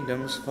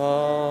kingdoms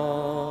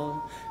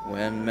fall,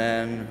 when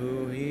men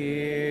who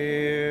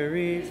hear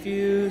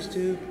refuse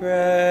to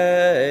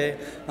pray,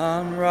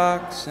 on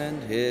rocks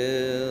and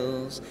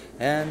hills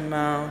and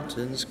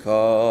mountains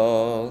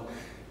call,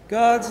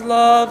 God's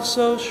love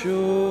so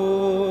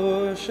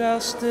sure shall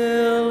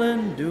still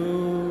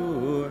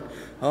endure,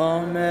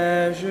 all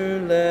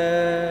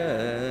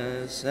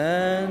measureless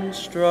and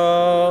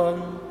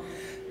strong,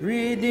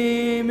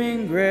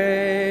 redeeming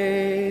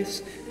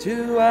grace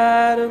to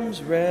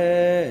Adam's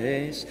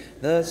race,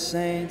 the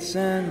saints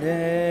and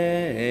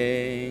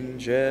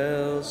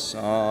angels'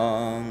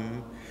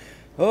 song.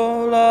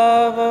 O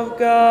love of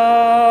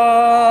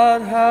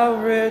God, how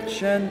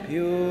rich and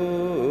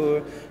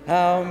pure,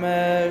 how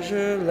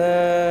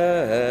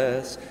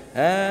measureless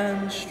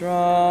and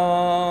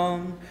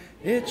strong,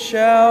 it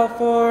shall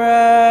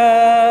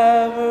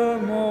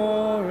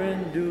forevermore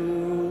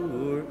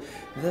endure,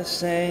 the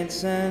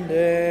saints and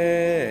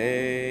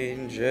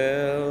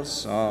angels'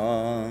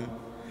 song.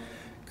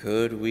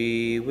 Could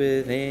we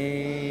with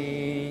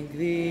ink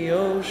the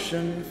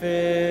ocean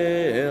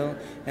fill,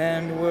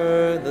 and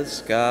were the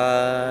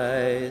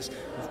skies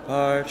of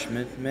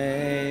parchment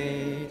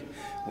made,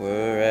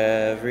 were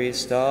every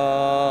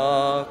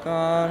stalk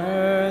on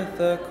earth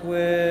a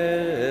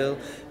quill,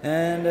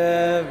 and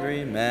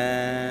every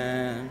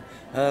man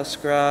a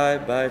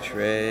scribe by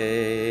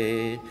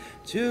trade,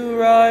 to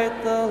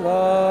write the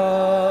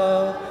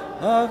love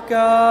of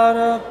God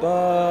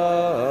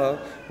above,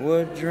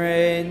 would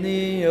drain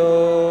the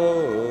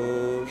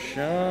ocean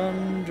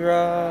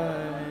dry,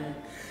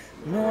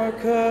 nor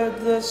could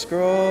the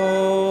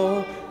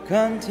scroll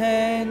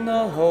contain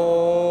the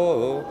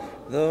whole,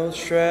 though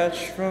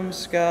stretched from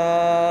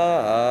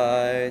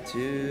sky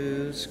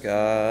to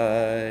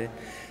sky.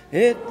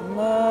 It,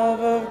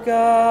 love of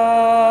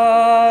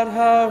God,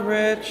 how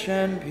rich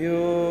and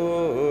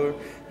pure,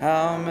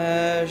 how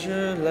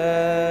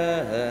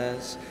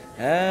measureless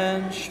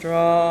and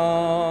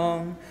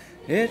strong,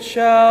 it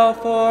shall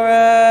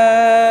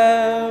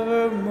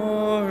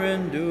forevermore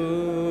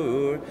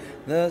endure,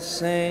 the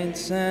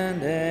saints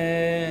and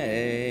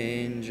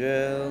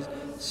angels'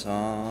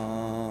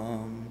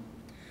 song.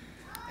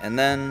 And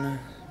then,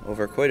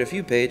 over quite a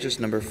few pages,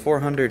 number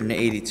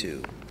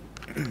 482.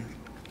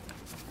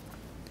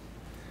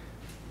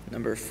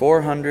 Number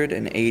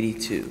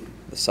 482,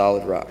 The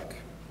Solid Rock.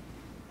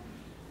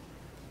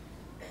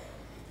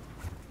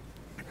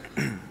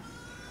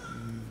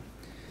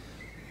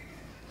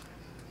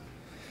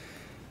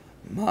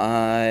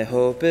 My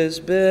hope is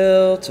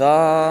built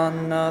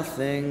on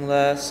nothing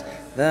less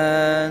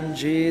than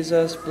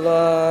Jesus'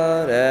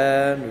 blood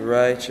and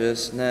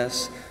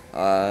righteousness.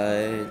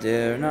 I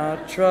dare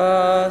not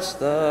trust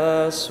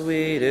the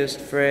sweetest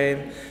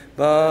frame,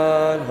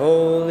 but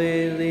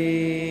wholly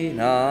lean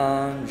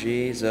on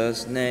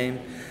Jesus' name.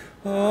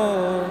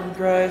 On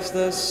Christ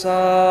the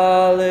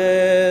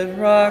solid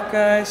rock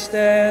I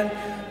stand,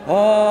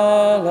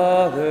 all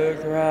other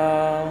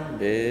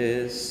ground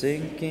is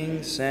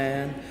sinking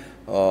sand.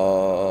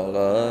 All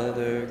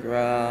other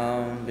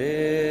ground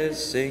is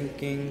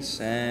sinking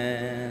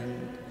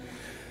sand.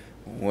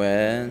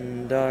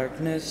 When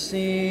darkness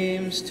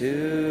seems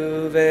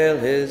to veil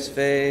his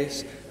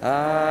face,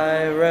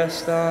 I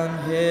rest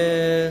on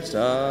his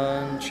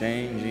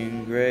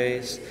unchanging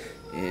grace.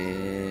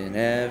 In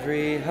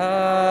every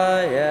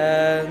high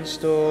and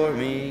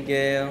stormy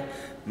gale,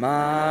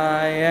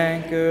 my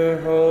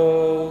anchor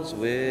holds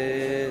with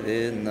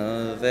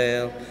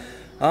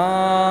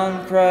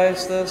On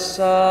Christ the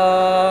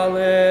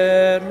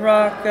solid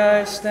rock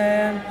I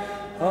stand,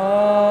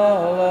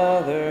 all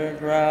other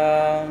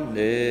ground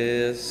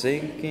is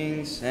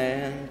sinking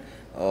sand.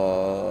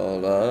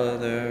 All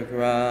other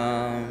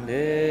ground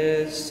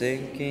is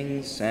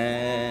sinking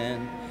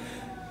sand.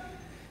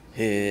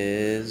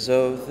 His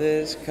oath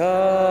is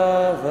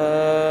covenant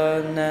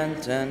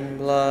and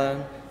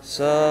blood.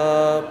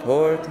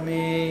 Support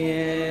me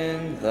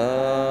in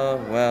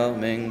the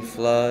whelming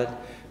flood.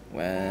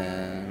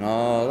 When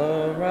all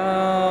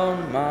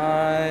around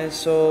my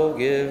soul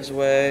gives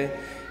way,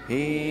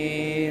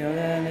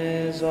 healing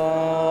is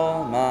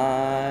all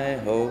my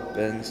hope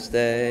and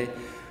stay.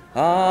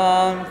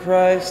 On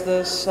Christ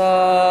the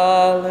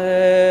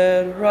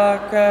solid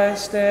rock I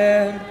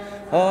stand,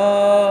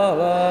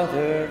 all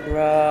other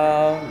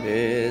ground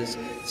is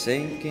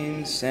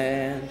sinking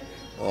sand.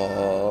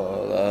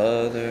 All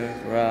other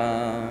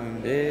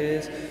ground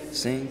is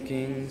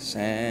sinking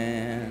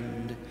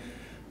sand.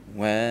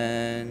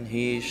 When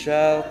he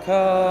shall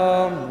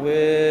come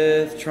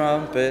with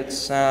trumpet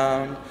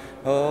sound,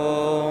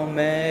 oh,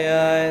 may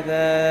I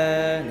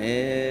then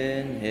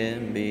in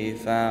him be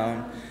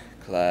found,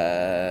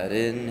 clad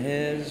in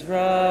his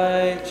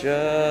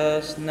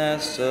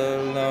righteousness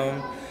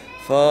alone,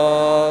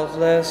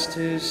 faultless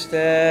to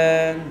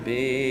stand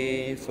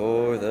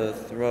before the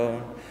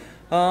throne.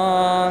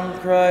 On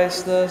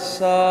Christ the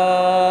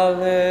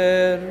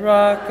solid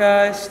rock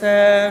I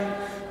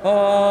stand,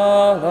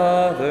 all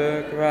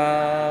other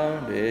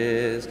ground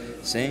is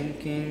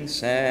sinking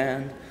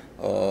sand.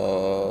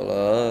 All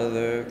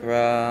other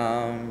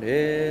ground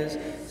is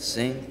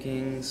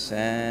sinking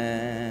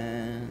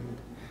sand.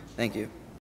 Thank you.